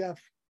 Loving it, Jeff.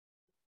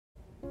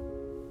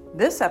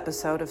 This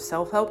episode of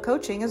Self-Help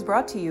Coaching is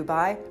brought to you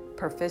by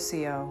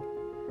Perficio.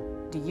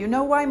 Do you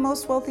know why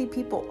most wealthy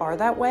people are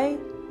that way?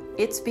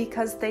 It's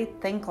because they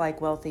think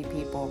like wealthy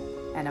people,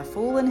 and a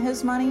fool and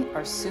his money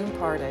are soon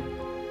parted.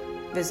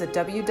 Visit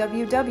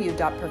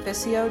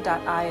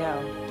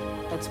www.perficio.io.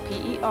 That's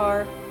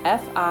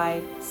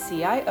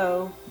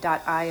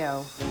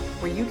PERFICIO.io,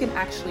 where you can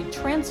actually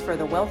transfer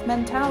the wealth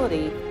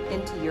mentality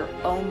into your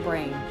own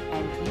brain,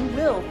 and you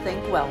will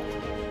think wealth.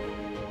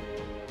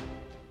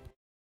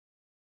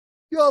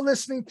 You're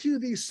listening to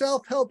the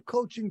Self-Help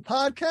Coaching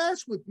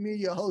Podcast with me,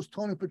 your host,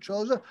 Tony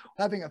Petroza,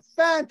 having a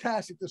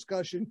fantastic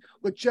discussion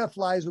with Jeff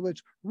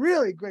Leisawitz.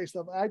 Really great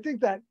stuff. I think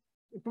that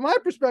from my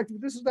perspective,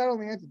 this is not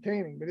only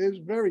entertaining, but it is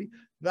very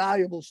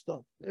valuable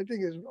stuff. I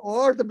think is,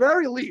 or at the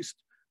very least,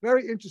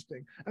 very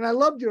interesting. And I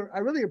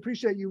really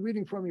appreciate you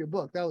reading from your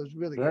book. That was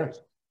really Sure. great.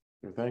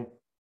 Your thing.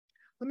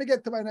 Let me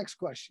get to my next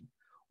question.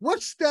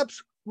 What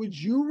steps would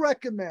you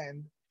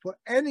recommend for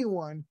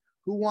anyone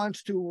who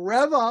wants to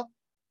rev up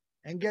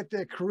and get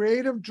their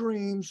creative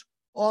dreams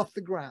off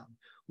the ground?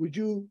 Would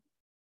you,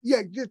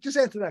 just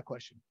answer that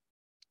question.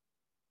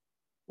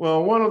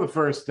 Well, one of the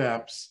first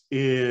steps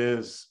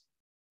is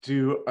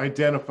to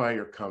identify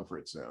your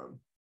comfort zone.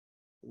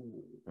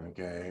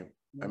 Okay.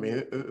 I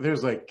mean,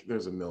 there's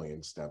a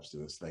million steps to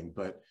this thing,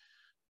 but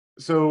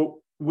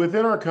so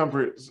within our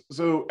comfort,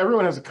 so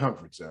everyone has a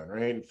comfort zone,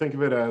 right? Think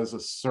of it as a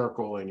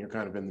circle and you're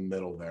kind of in the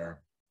middle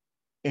there.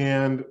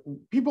 And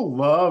people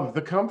love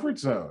the comfort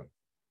zone.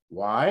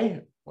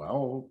 Why?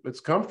 Well, it's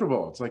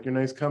comfortable. It's like your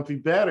nice comfy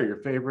bed or your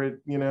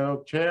favorite,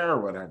 chair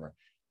or whatever,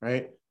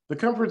 right? The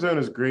comfort zone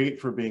is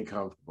great for being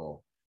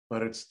comfortable,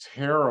 but it's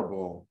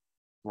terrible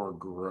for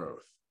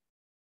growth.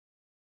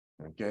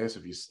 Okay, so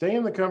if you stay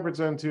in the comfort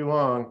zone too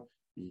long,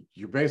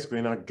 you're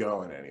basically not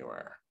going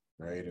anywhere,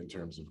 right? In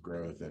terms of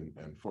growth and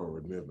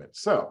forward movement.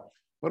 So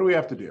what do we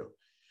have to do?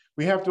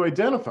 We have to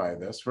identify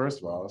this, first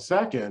of all.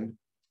 Second,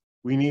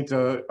 we need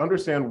to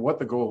understand what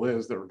the goal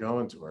is that we're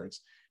going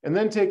towards, and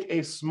then take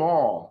a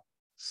small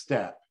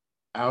step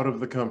out of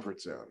the comfort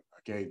zone.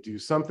 Okay, do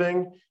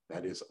something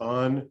that is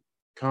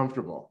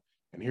uncomfortable.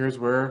 And here's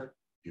where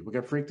people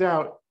get freaked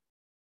out.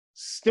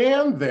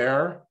 Stand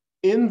there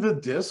in the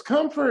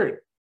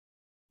discomfort,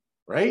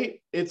 right?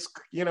 It's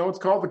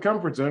called the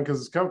comfort zone because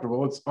it's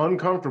comfortable. It's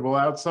uncomfortable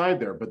outside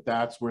there, but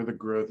that's where the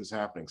growth is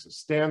happening. So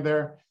stand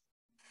there,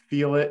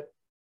 feel it,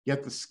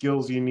 get the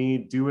skills you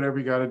need, do whatever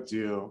you got to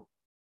do.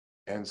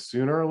 And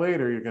sooner or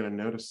later, you're going to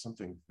notice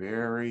something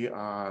very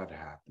odd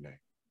happening.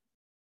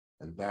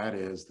 And that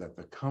is that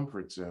the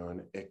comfort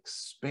zone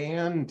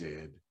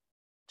expanded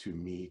to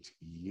meet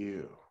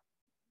you.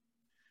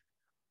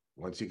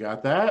 Once you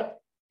got that,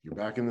 you're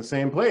back in the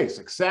same place,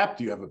 except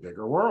you have a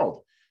bigger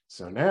world.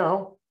 So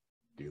now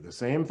do the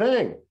same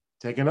thing.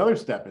 Take another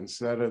step.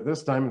 Instead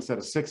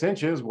of 6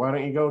 inches, why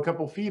don't you go a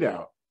couple feet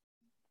out?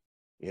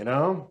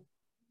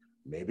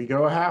 Maybe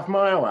go a half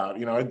mile out.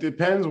 It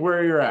depends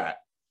where you're at,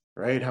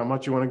 right? How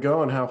much you want to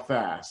go and how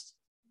fast.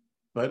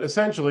 But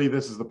essentially,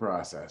 this is the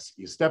process.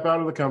 You step out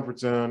of the comfort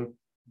zone,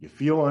 you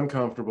feel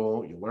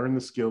uncomfortable, you learn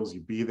the skills,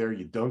 you be there,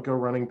 you don't go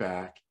running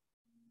back.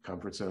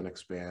 Comfort zone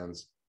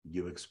expands,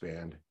 you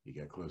expand, you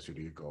get closer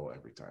to your goal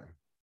every time.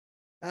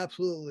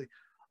 Absolutely.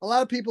 A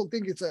lot of people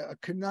think it's a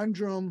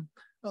conundrum,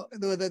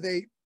 whether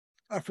they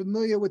are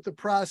familiar with the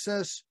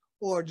process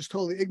or just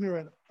totally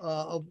ignorant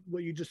of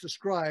what you just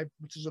described,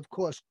 which is, of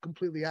course,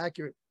 completely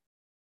accurate.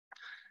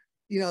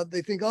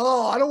 They think,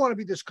 oh, I don't want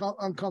to be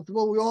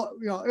uncomfortable. We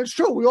all, it's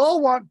true. We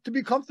all want to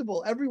be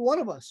comfortable. Every one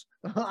of us.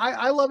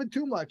 I love it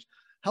too much.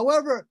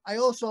 However, I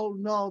also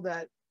know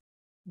that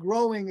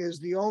growing is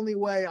the only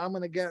way I'm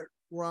going to get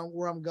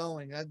where I'm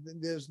going.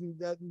 There's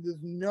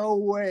no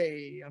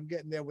way I'm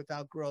getting there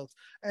without growth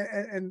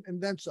and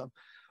then some.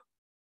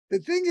 The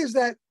thing is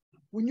that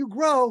when you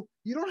grow,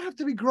 you don't have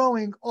to be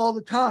growing all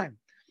the time.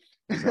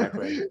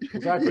 Exactly.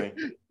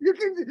 You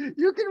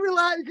can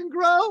relax, you can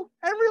grow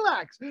and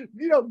relax.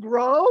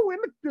 Grow in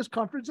this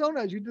comfort zone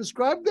as you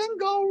described, then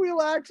go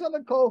relax on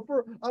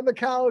the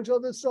couch,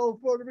 on the sofa,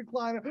 or the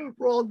recliner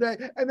for all day,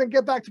 and then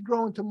get back to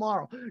growing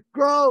tomorrow.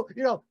 Growth,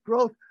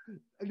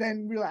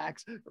 then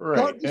relax.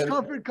 Right.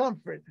 Discomfort,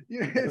 comfort.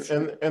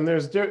 And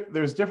there's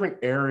different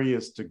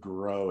areas to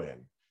grow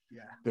in.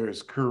 Yeah.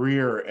 There's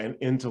career and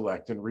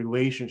intellect and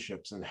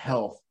relationships and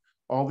health,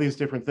 all these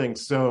different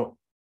things. So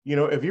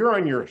if you're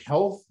on your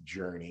health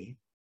journey,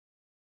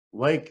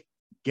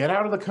 get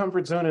out of the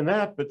comfort zone in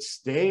that, but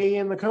stay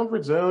in the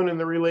comfort zone in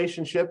the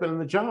relationship and in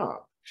the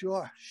job.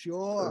 Sure.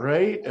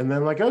 Right. And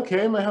then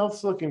okay, my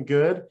health's looking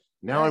good.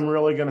 Now I'm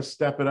really going to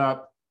step it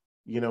up,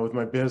 with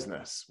my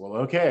business.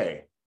 Well,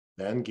 okay,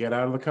 then get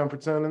out of the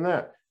comfort zone in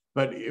that.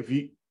 But if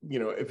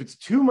if it's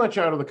too much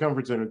out of the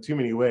comfort zone in too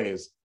many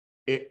ways,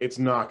 it's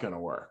not going to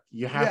work.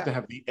 You have to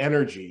have the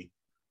energy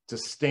to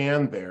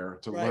stand there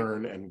to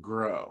learn and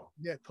grow.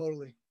 Yeah,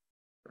 totally.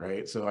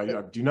 Right. So I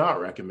do not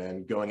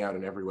recommend going out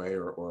in every way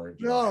or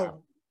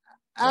no,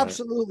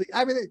 absolutely.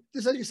 I mean,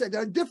 just as you said,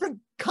 there are different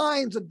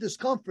kinds of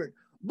discomfort,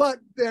 but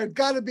there's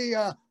got to be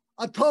a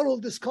total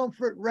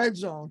discomfort red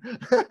zone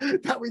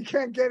that we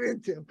can't get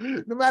into,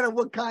 no matter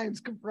what kinds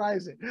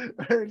comprise it.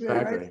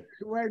 Exactly.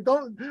 Right?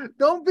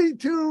 Don't be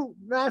too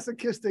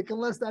masochistic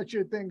unless that's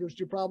your thing, because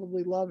you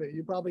probably love it.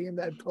 You're probably in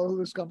that total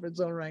discomfort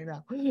zone right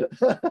now.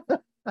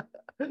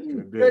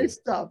 Great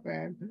stuff,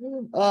 man.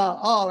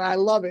 I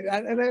love it.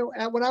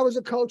 And when I was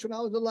a coach, when I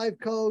was a life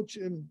coach,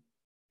 and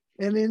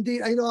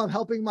indeed, I'm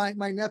helping my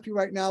nephew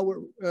right now with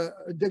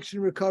addiction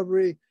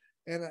recovery,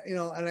 and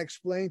and I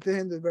explained to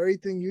him the very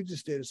thing you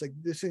just did. It's like,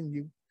 listen,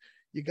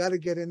 you got to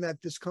get in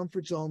that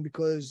discomfort zone,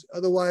 because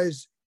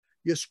otherwise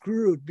you're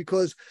screwed.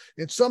 Because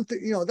it's something,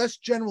 that's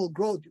general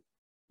growth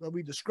that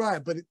we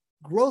describe, but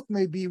growth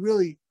may be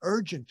really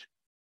urgent,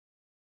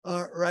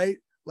 right?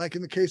 like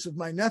in the case of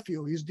my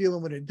nephew, he's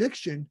dealing with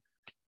addiction.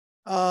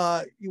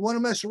 You want to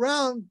mess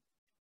around,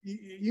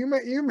 you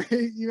may,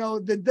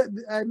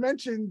 I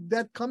mentioned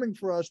debt coming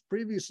for us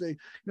previously.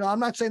 I'm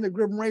not saying the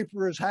Grim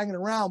Reaper is hanging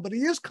around, but he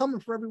is coming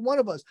for every one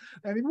of us.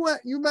 And if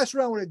you mess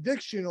around with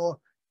addiction, or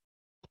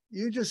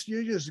you're just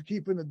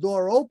keeping the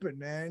door open,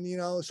 man,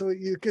 so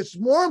it gets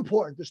more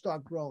important to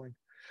start growing.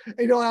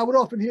 I would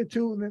often hear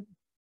too,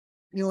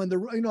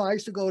 I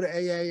used to go to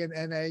AA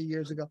and NA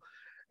years ago,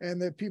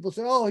 and the people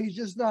say, oh, he's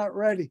just not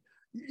ready.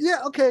 Yeah,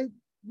 okay,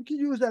 we can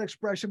use that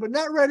expression, but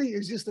not ready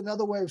is just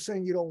another way of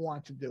saying you don't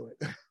want to do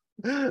it.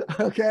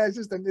 Okay,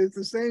 it's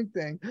the same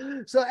thing.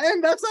 So,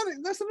 and that's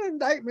an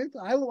indictment.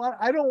 I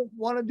don't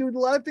want to do a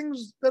lot of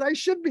things that I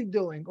should be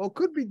doing or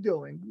could be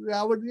doing.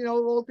 I would,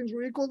 all things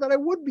were equal, that I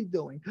would be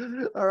doing.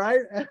 All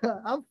right,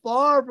 I'm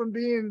far from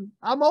being.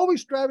 I'm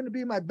always striving to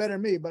be my better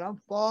me, but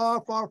I'm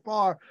far, far,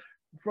 far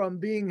from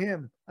being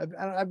him.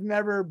 I've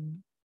never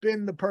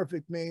been the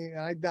perfect me,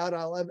 and I doubt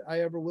I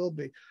ever will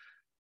be.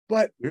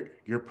 But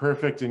you're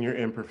perfect in your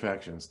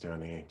imperfections,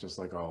 Tony, just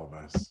like all of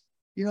us.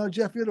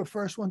 Jeff, you're the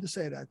first one to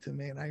say that to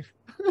me, and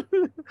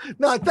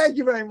no, thank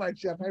you very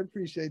much, Jeff. I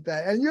appreciate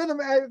that. And you're the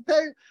man.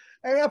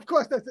 And of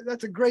course,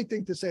 that's a great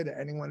thing to say to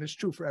anyone. It's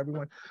true for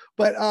everyone.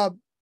 But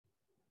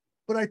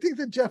I think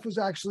that Jeff was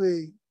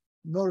actually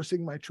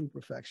noticing my true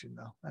perfection,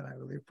 though, and I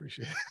really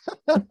appreciate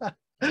it.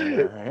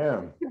 I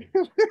am.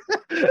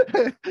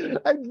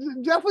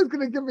 Jeff was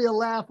going to give me a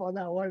laugh on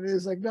that one.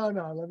 He's like, no,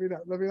 let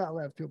me not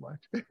laugh too much.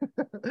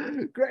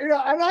 Great, and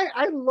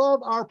I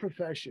love our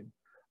profession.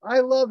 I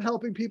love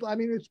helping people. I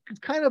mean, it's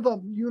kind of a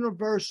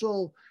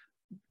universal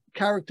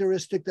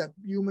characteristic that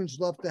humans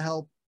love to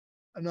help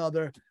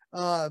another.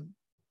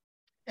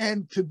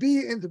 And to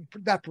be in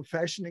that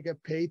profession, to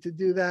get paid to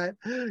do that,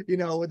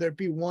 whether it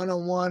be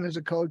one-on-one as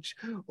a coach,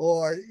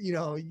 or,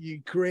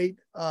 you create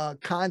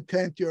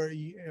content, your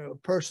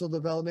personal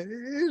development,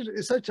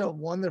 it's such a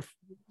wonderful,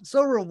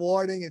 so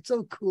rewarding. It's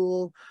so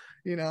cool,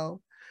 I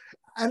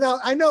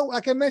know,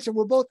 like I mentioned,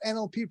 we're both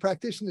NLP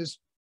practitioners.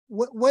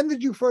 When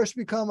did you first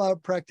become a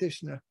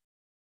practitioner?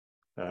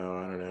 Oh,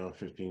 I don't know,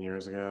 15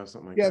 years ago,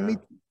 something like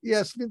that.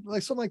 Yes,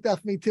 like something like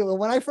that for me too. And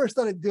when I first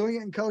started doing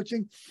it in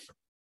coaching,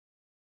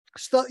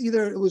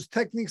 either it was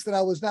techniques that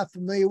I was not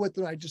familiar with,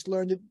 and I just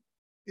learned it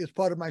as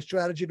part of my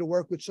strategy to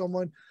work with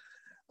someone.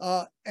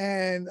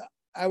 And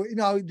I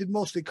did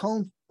mostly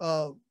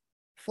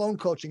phone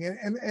coaching,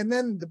 and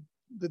then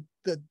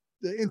the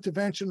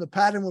intervention, the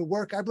pattern would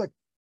work. I'd be like,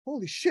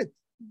 holy shit,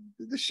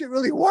 this shit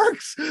really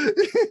works.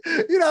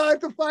 I have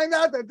to find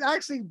out that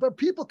actually, but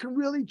people can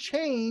really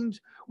change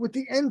with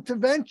the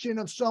intervention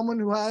of someone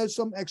who has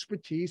some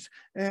expertise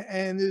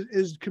and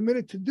is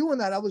committed to doing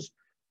that. It was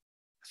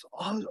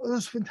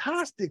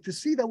fantastic to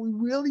see that we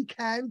really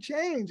can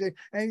change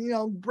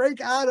and break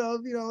out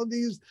of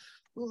these,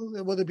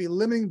 whether it be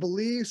limiting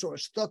beliefs or a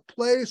stuck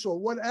place or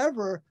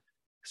whatever.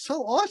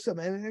 So awesome,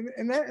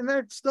 and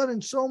that's done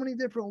in so many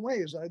different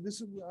ways. I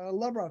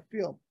love our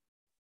field.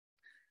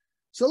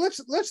 So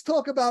let's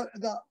talk about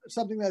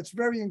something that's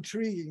very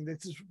intriguing.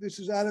 This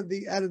is out of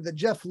the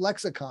Jeff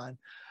lexicon.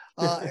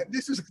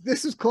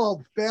 This is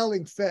called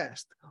failing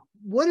fast.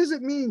 What does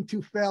it mean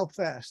to fail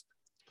fast?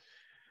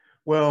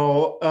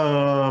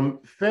 Well,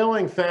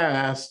 failing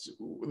fast,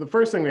 the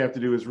first thing we have to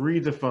do is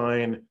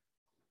redefine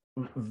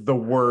the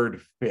word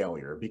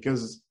failure,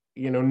 because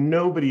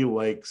nobody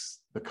likes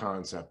the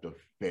concept of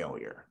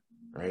failure,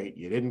 right?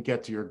 You didn't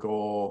get to your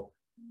goal,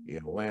 you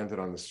landed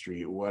on the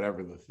street,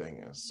 whatever the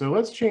thing is. So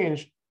let's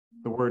change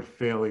the word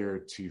failure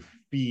to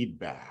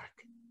feedback.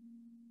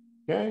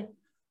 Okay?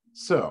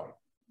 So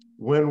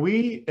when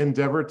we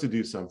endeavor to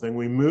do something,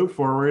 we move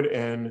forward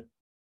and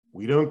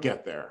we don't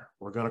get there.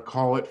 We're going to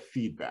call it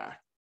feedback.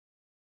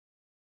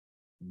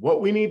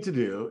 What we need to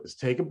do is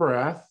take a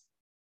breath,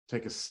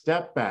 take a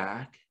step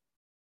back,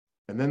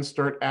 and then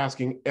start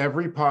asking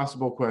every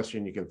possible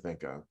question you can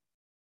think of.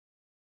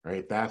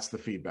 Right? That's the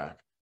feedback.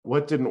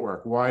 What didn't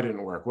work? Why didn't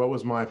it work? What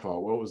was my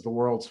fault? What was the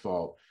world's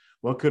fault?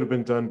 What could have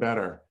been done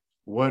better?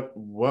 What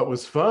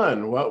was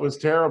fun? What was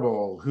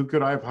terrible? Who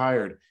could I have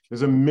hired?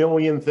 There's a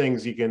million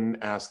things you can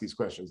ask these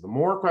questions. The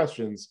more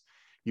questions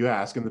you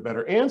ask and the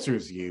better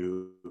answers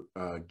you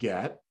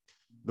get,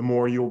 the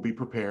more you'll be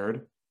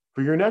prepared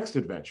for your next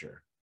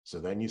adventure. So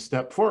then you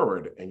step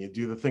forward and you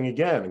do the thing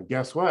again. And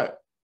guess what?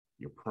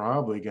 You're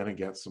probably going to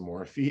get some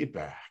more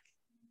feedback.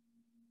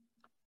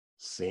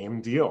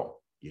 Same deal.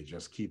 You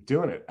just keep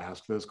doing it.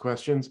 Ask those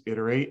questions,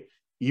 iterate,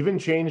 even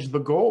change the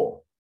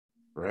goal,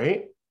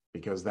 right?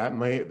 Because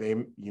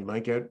you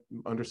might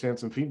understand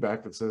some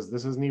feedback that says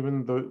this isn't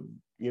even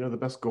the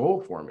best goal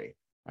for me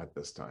at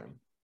this time.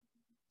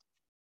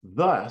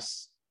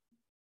 Thus,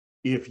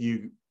 if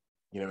you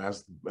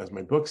as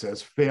my book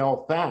says,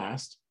 fail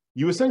fast,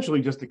 you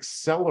essentially just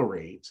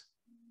accelerate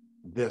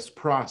this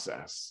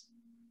process.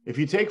 If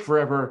you take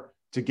forever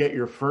to get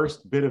your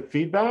first bit of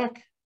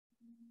feedback,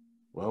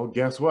 well,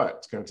 guess what?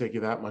 It's going to take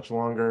you that much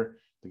longer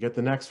to get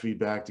the next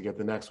feedback, to get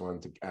the next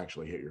one, to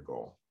actually hit your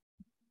goal.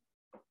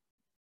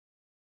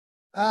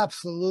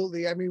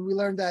 Absolutely. I mean, we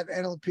learned that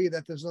NLP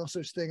that there's no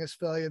such thing as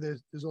failure.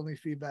 There's only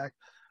feedback.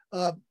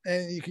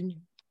 And you can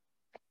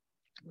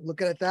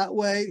look at it that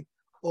way,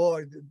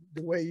 or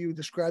the way you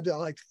described it. I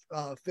like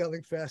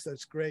failing fast.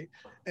 That's great.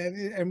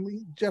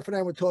 And Jeff and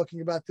I were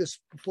talking about this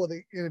before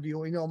the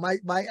interview. You know,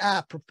 my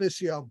app,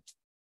 Proficio,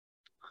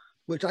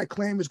 which I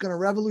claim is going to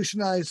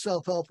revolutionize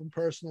self-help and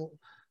personal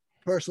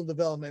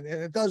development,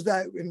 and it does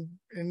that in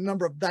a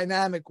number of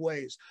dynamic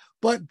ways.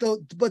 But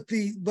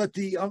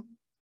the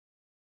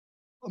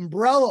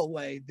umbrella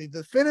way, the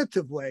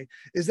definitive way,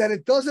 is that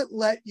it doesn't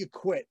let you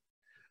quit.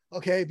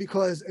 Okay,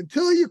 because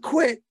until you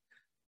quit,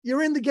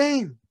 you're in the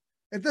game.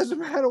 It doesn't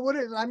matter what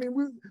it is. I mean,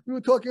 we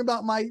were talking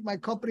about my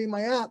company,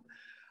 my app.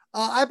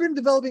 I've been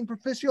developing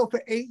Proficio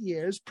for 8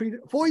 years,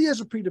 4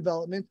 years of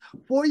pre-development,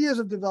 4 years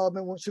of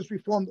development since we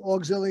formed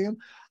Auxilium.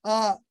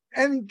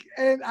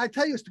 And I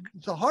tell you, it's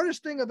the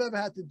hardest thing I've ever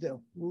had to do.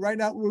 Right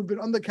now, we've been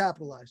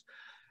undercapitalized.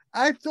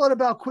 I've thought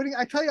about quitting.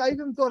 I tell you, I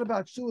even thought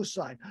about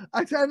suicide.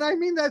 And I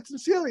mean that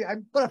sincerely.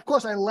 But of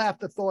course, I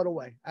laughed the thought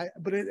away.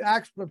 But it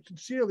actually,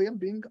 sincerely, I'm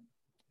being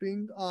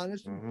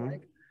honest and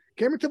frank,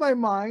 came into my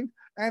mind,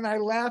 and I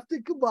laughed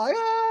it goodbye.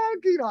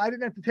 You know, I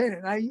didn't entertain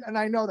it, and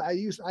I know that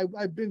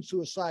I've been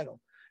suicidal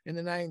in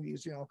the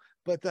 90s. You know,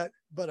 but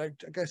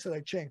like I said, I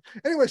changed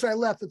anyway. So I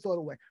laughed the thought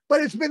away.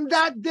 But it's been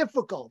that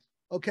difficult.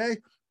 Okay,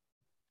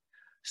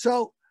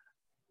 so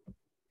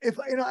if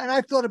you know, and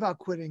I've thought about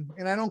quitting,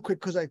 and I don't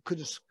quit because I could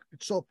just.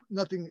 It's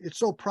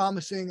so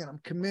promising, and I'm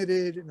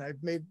committed, and I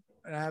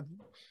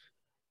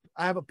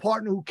have a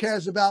partner who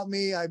cares about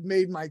me. I've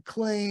made my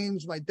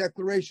claims, my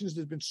declarations.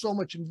 There's been so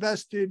much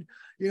invested.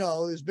 You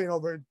know, there's been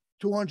over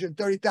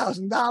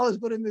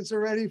 $230,000 put in this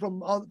already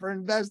for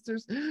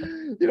investors.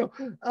 You know,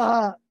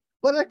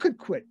 but I could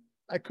quit.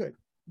 I could,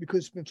 because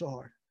it's been so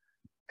hard.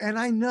 And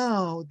I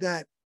know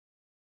that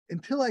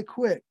until I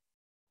quit,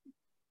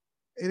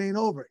 it ain't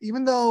over.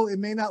 Even though it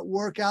may not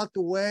work out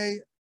the way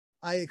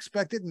I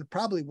expect it, and it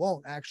probably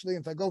won't actually.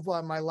 If I go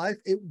for my life,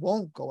 it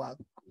won't go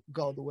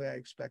the way I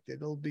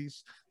expected. It'll be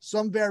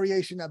some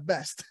variation at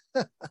best.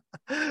 All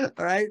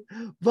right.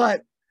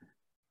 But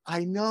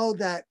I know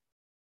that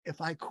if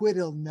I quit,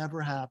 it'll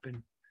never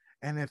happen.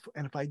 And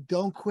if I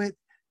don't quit,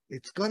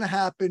 it's going to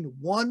happen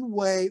one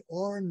way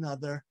or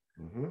another.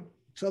 Mm-hmm.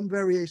 Some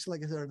variation,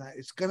 like I said, or not,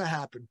 it's going to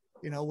happen.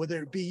 You know,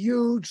 whether it be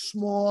huge,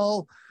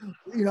 small,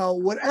 you know,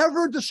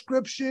 whatever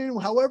description,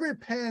 however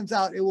it pans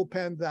out, it will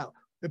pan out.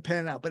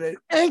 But it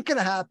ain't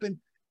gonna happen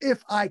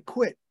if I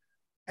quit.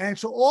 And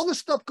so all the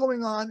stuff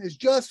going on is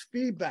just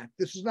feedback.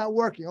 This is not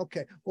working.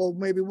 Okay, well,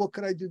 maybe what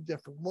could I do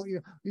different? Well,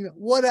 you know,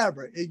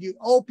 whatever. You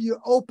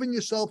open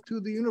yourself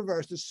to the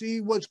universe to see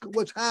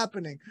what's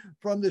happening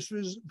from this,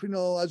 you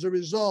know, as a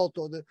result,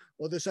 or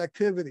this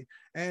activity.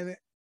 And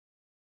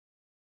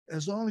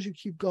as long as you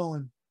keep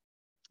going,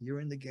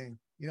 you're in the game.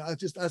 You know,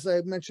 just as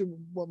I mentioned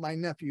with my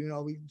nephew, you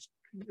know,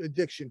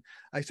 addiction.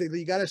 I say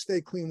you got to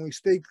stay clean. When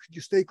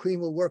you stay clean,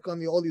 we'll work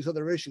on all these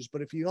other issues.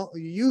 But if you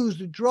use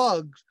the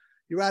drugs,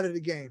 you're out of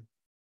the game.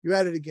 You're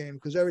out of the game,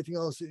 because everything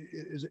else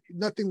is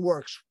nothing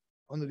works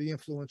under the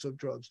influence of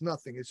drugs.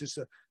 Nothing. It's just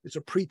a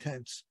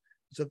pretense.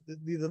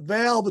 The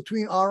veil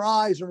between our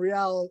eyes and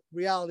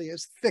reality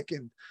is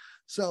thickened.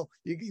 So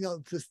you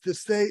know to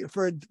stay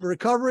for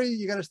recovery,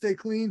 you got to stay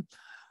clean,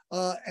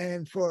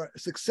 and for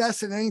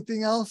success in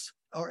anything else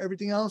or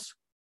everything else,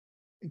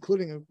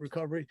 including a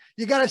recovery,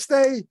 you got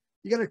to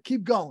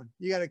keep going.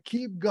 You got to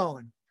keep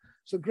going.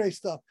 So great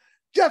stuff.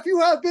 Jeff,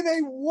 you have been a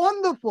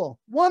wonderful,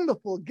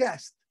 wonderful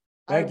guest.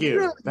 Thank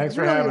you. Thanks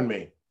for having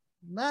me.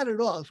 Not at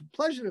all. It's a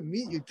pleasure to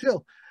meet you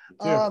too.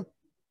 And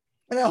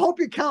I hope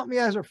you count me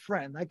as a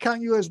friend. I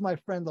count you as my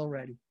friend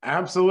already.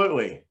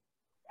 Absolutely.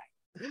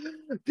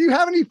 Do you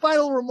have any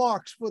final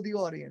remarks for the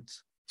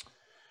audience?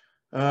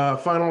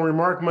 Final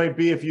remark might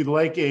be, if you'd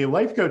like a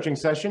life coaching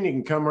session, you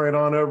can come right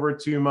on over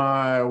to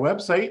my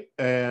website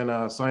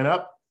and sign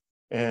up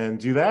and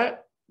do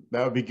that.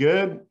 That would be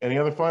good. Any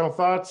other final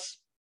thoughts?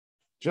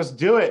 Just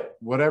do it,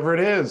 whatever it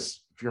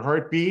is. If your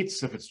heart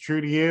beats, if it's true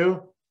to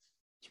you,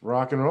 it's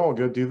rock and roll.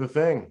 Go do the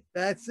thing.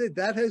 That's it.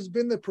 That has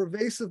been the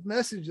pervasive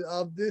message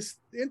of this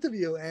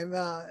interview. And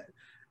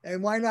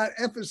why not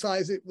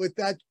emphasize it with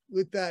that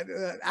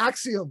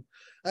axiom?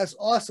 That's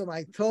awesome.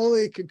 I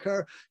totally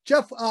concur.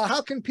 Jeff,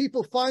 how can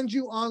people find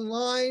you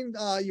online,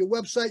 your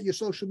website, your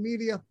social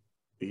media?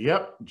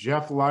 Yep,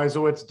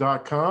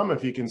 jeffleisawitz.com.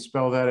 If you can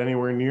spell that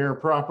anywhere near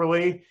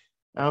properly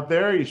out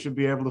there, you should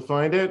be able to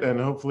find it, and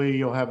hopefully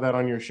you'll have that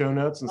on your show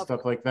notes and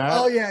stuff like that.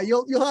 Oh yeah,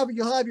 you'll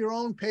have your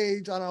own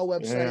page on our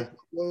website,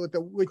 with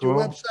your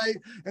website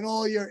and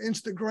all your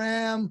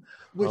Instagram,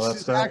 which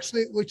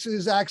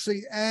is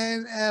actually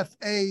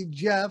NFA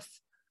Jeff.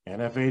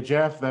 NFA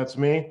Jeff, that's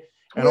me.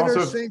 And Twitter,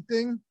 also, same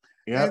thing.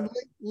 Yeah. And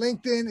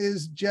LinkedIn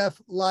is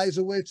Jeff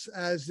Leisawitz,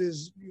 as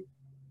is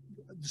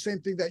the same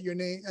thing that your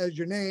name,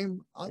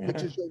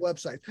 which is your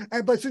website.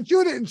 But since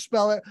you didn't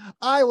spell it,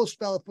 I will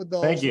spell it for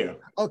those. Thank you.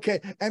 Okay,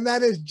 and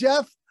that is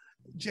Jeff,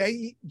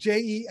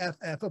 Jeff,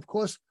 of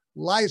course,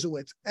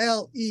 Leisawitz,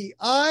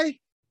 Leisawitz,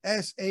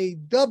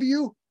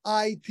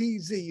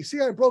 You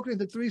see, I broke it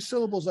into 3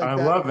 syllables like I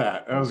that. love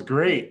that. That was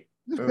great.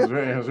 That was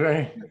right. That was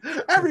right.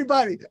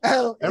 Everybody,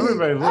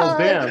 Everybody, little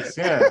dance.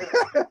 Yeah.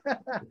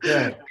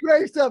 Okay.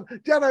 Great stuff.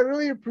 Jeff, I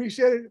really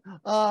appreciate it.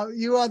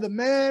 You are the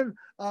man.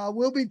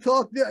 We'll be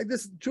talking.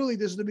 This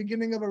is the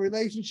beginning of a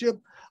relationship.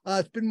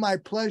 It's been my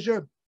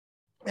pleasure.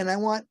 And I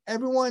want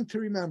everyone to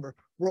remember,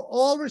 we're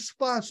all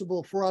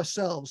responsible for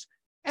ourselves,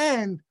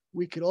 and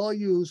we could all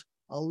use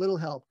a little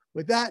help.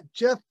 With that,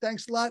 Jeff,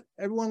 thanks a lot.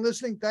 Everyone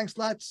listening, thanks a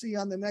lot. See you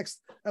on the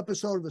next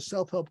episode of the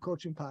Self-Help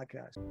Coaching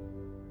Podcast.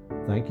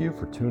 Thank you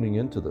for tuning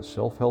in to the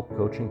Self-Help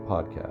Coaching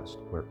Podcast,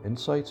 where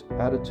insights,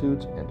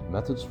 attitudes, and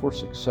methods for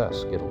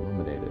success get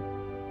illuminated.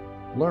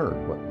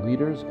 Learn what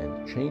leaders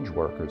and change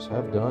workers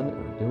have done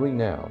and are doing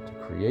now to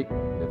create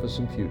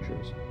magnificent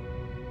futures.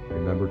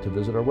 Remember to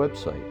visit our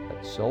website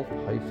at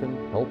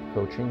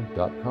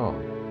self-helpcoaching.com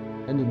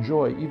and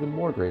enjoy even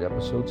more great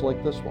episodes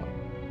like this one.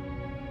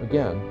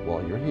 Again,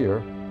 while you're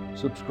here,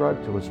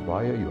 subscribe to us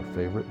via your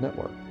favorite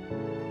network.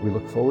 We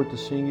look forward to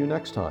seeing you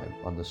next time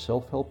on the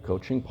Self-Help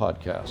Coaching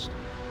Podcast.